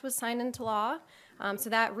Act was signed into law. So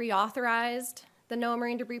that reauthorized the NOAA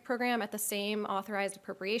Marine Debris Program at the same authorized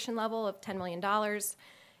appropriation level of $10 million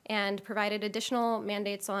and provided additional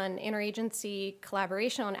mandates on interagency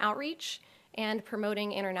collaboration on outreach and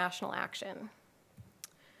promoting international action.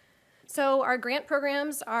 So our grant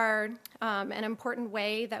programs are an important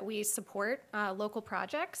way that we support local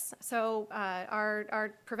projects. So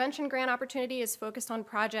our prevention grant opportunity is focused on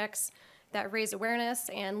projects that raise awareness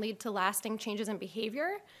and lead to lasting changes in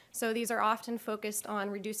behavior. So these are often focused on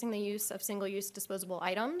reducing the use of single-use disposable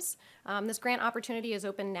items. This grant opportunity is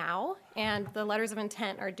open now, and the letters of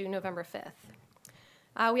intent are due November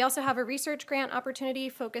 5th. We also have a research grant opportunity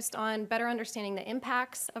focused on better understanding the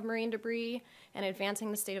impacts of marine debris and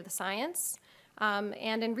advancing the state of the science.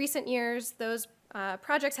 And in recent years, those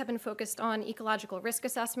projects have been focused on ecological risk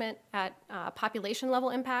assessment at population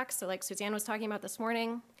level impacts, so like Suzanne was talking about this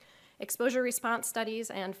morning, exposure response studies,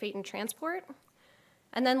 and fate and transport.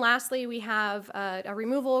 And then lastly, we have a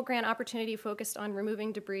removal grant opportunity focused on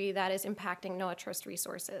removing debris that is impacting NOAA Trust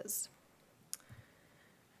resources.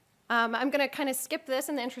 I'm going to kind of skip this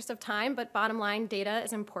in the interest of time, but bottom line, data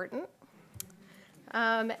is important.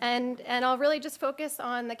 And I'll really just focus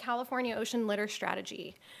on the California Ocean Litter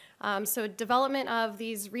Strategy. So development of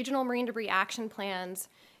these regional marine debris action plans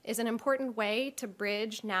is an important way to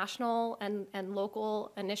bridge national and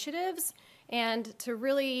local initiatives and to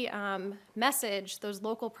really message those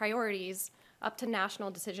local priorities up to national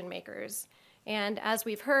decision makers. And as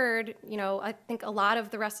we've heard, I think a lot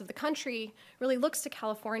of the rest of the country really looks to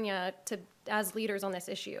California as leaders on this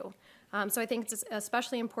issue. So I think it's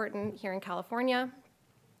especially important here in California.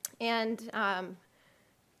 And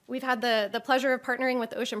we've had the pleasure of partnering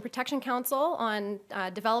with the Ocean Protection Council on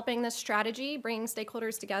developing this strategy, bringing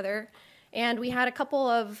stakeholders together. And we had a couple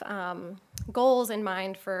of goals in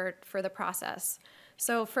mind for the process.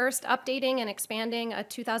 So first, updating and expanding a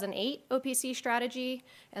 2008 OPC strategy.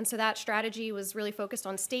 And so that strategy was really focused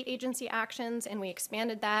on state agency actions, and we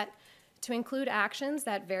expanded that to include actions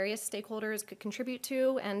that various stakeholders could contribute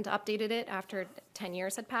to, and updated it after 10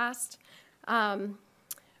 years had passed.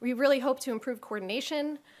 We really hope to improve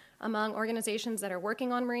coordination among organizations that are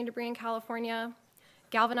working on marine debris in California,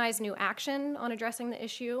 galvanize new action on addressing the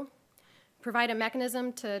issue, provide a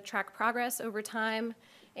mechanism to track progress over time,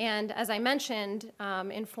 and as I mentioned,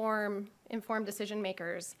 inform decision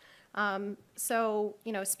makers. So,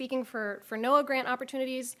 speaking for NOAA grant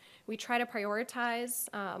opportunities, we try to prioritize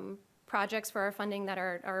projects for our funding that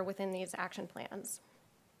are within these action plans.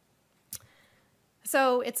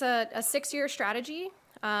 So it's a 6-year strategy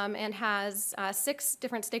and has 6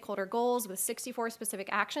 different stakeholder goals with 64 specific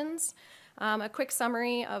actions. A quick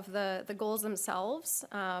summary of the goals themselves.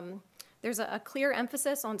 There's a clear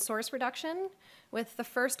emphasis on source reduction, with the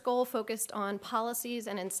first goal focused on policies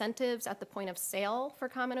and incentives at the point of sale for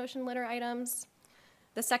common ocean litter items.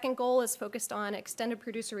 The second goal is focused on extended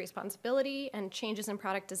producer responsibility and changes in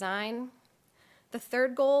product design. The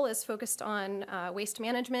third goal is focused on waste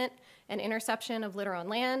management and interception of litter on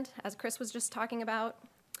land, as Chris was just talking about.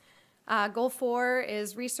 Goal 4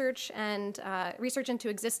 is research into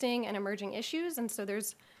existing and emerging issues, and so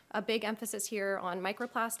there's a big emphasis here on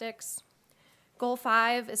microplastics. Goal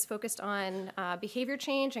 5 is focused on behavior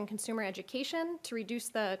change and consumer education to reduce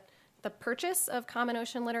the purchase of common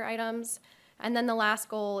ocean litter items. And then the last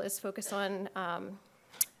goal is focused on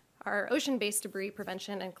our ocean-based debris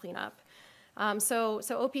prevention and cleanup. So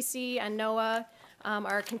OPC and NOAA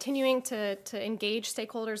are continuing to engage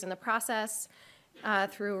stakeholders in the process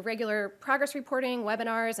through regular progress reporting,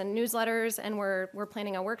 webinars, and newsletters, and we're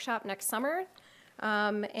planning a workshop next summer.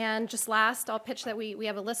 And just last, I'll pitch that we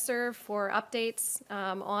have a listserv for updates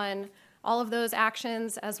on all of those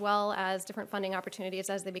actions, as well as different funding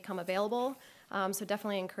opportunities as they become available. So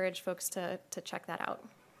definitely encourage folks to check that out.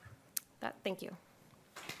 Thank you.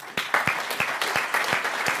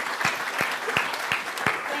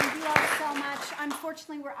 Thank you all so much.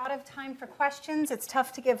 Unfortunately, we're out of time for questions. It's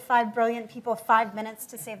tough to give 5 brilliant people 5 minutes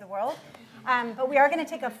to save the world. But we are going to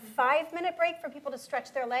take a 5-minute break for people to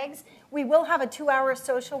stretch their legs. We will have a 2-hour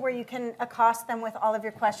social where you can accost them with all of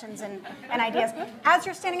your questions and ideas. As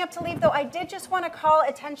you're standing up to leave, though, I did just want to call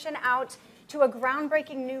attention out to a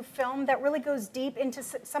groundbreaking new film that really goes deep into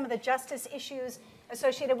some of the justice issues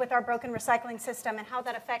associated with our broken recycling system and how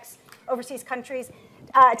that affects overseas countries.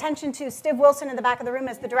 Attention to Steve Wilson in the back of the room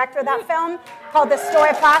as the director of that film, called The Story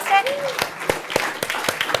of Plastic.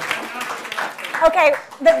 Okay,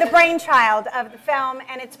 the brainchild of the film,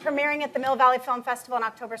 and it's premiering at the Mill Valley Film Festival on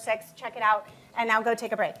October 6th. Check it out, and now go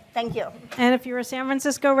take a break. Thank you. And if you're a San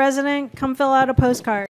Francisco resident, come fill out a postcard.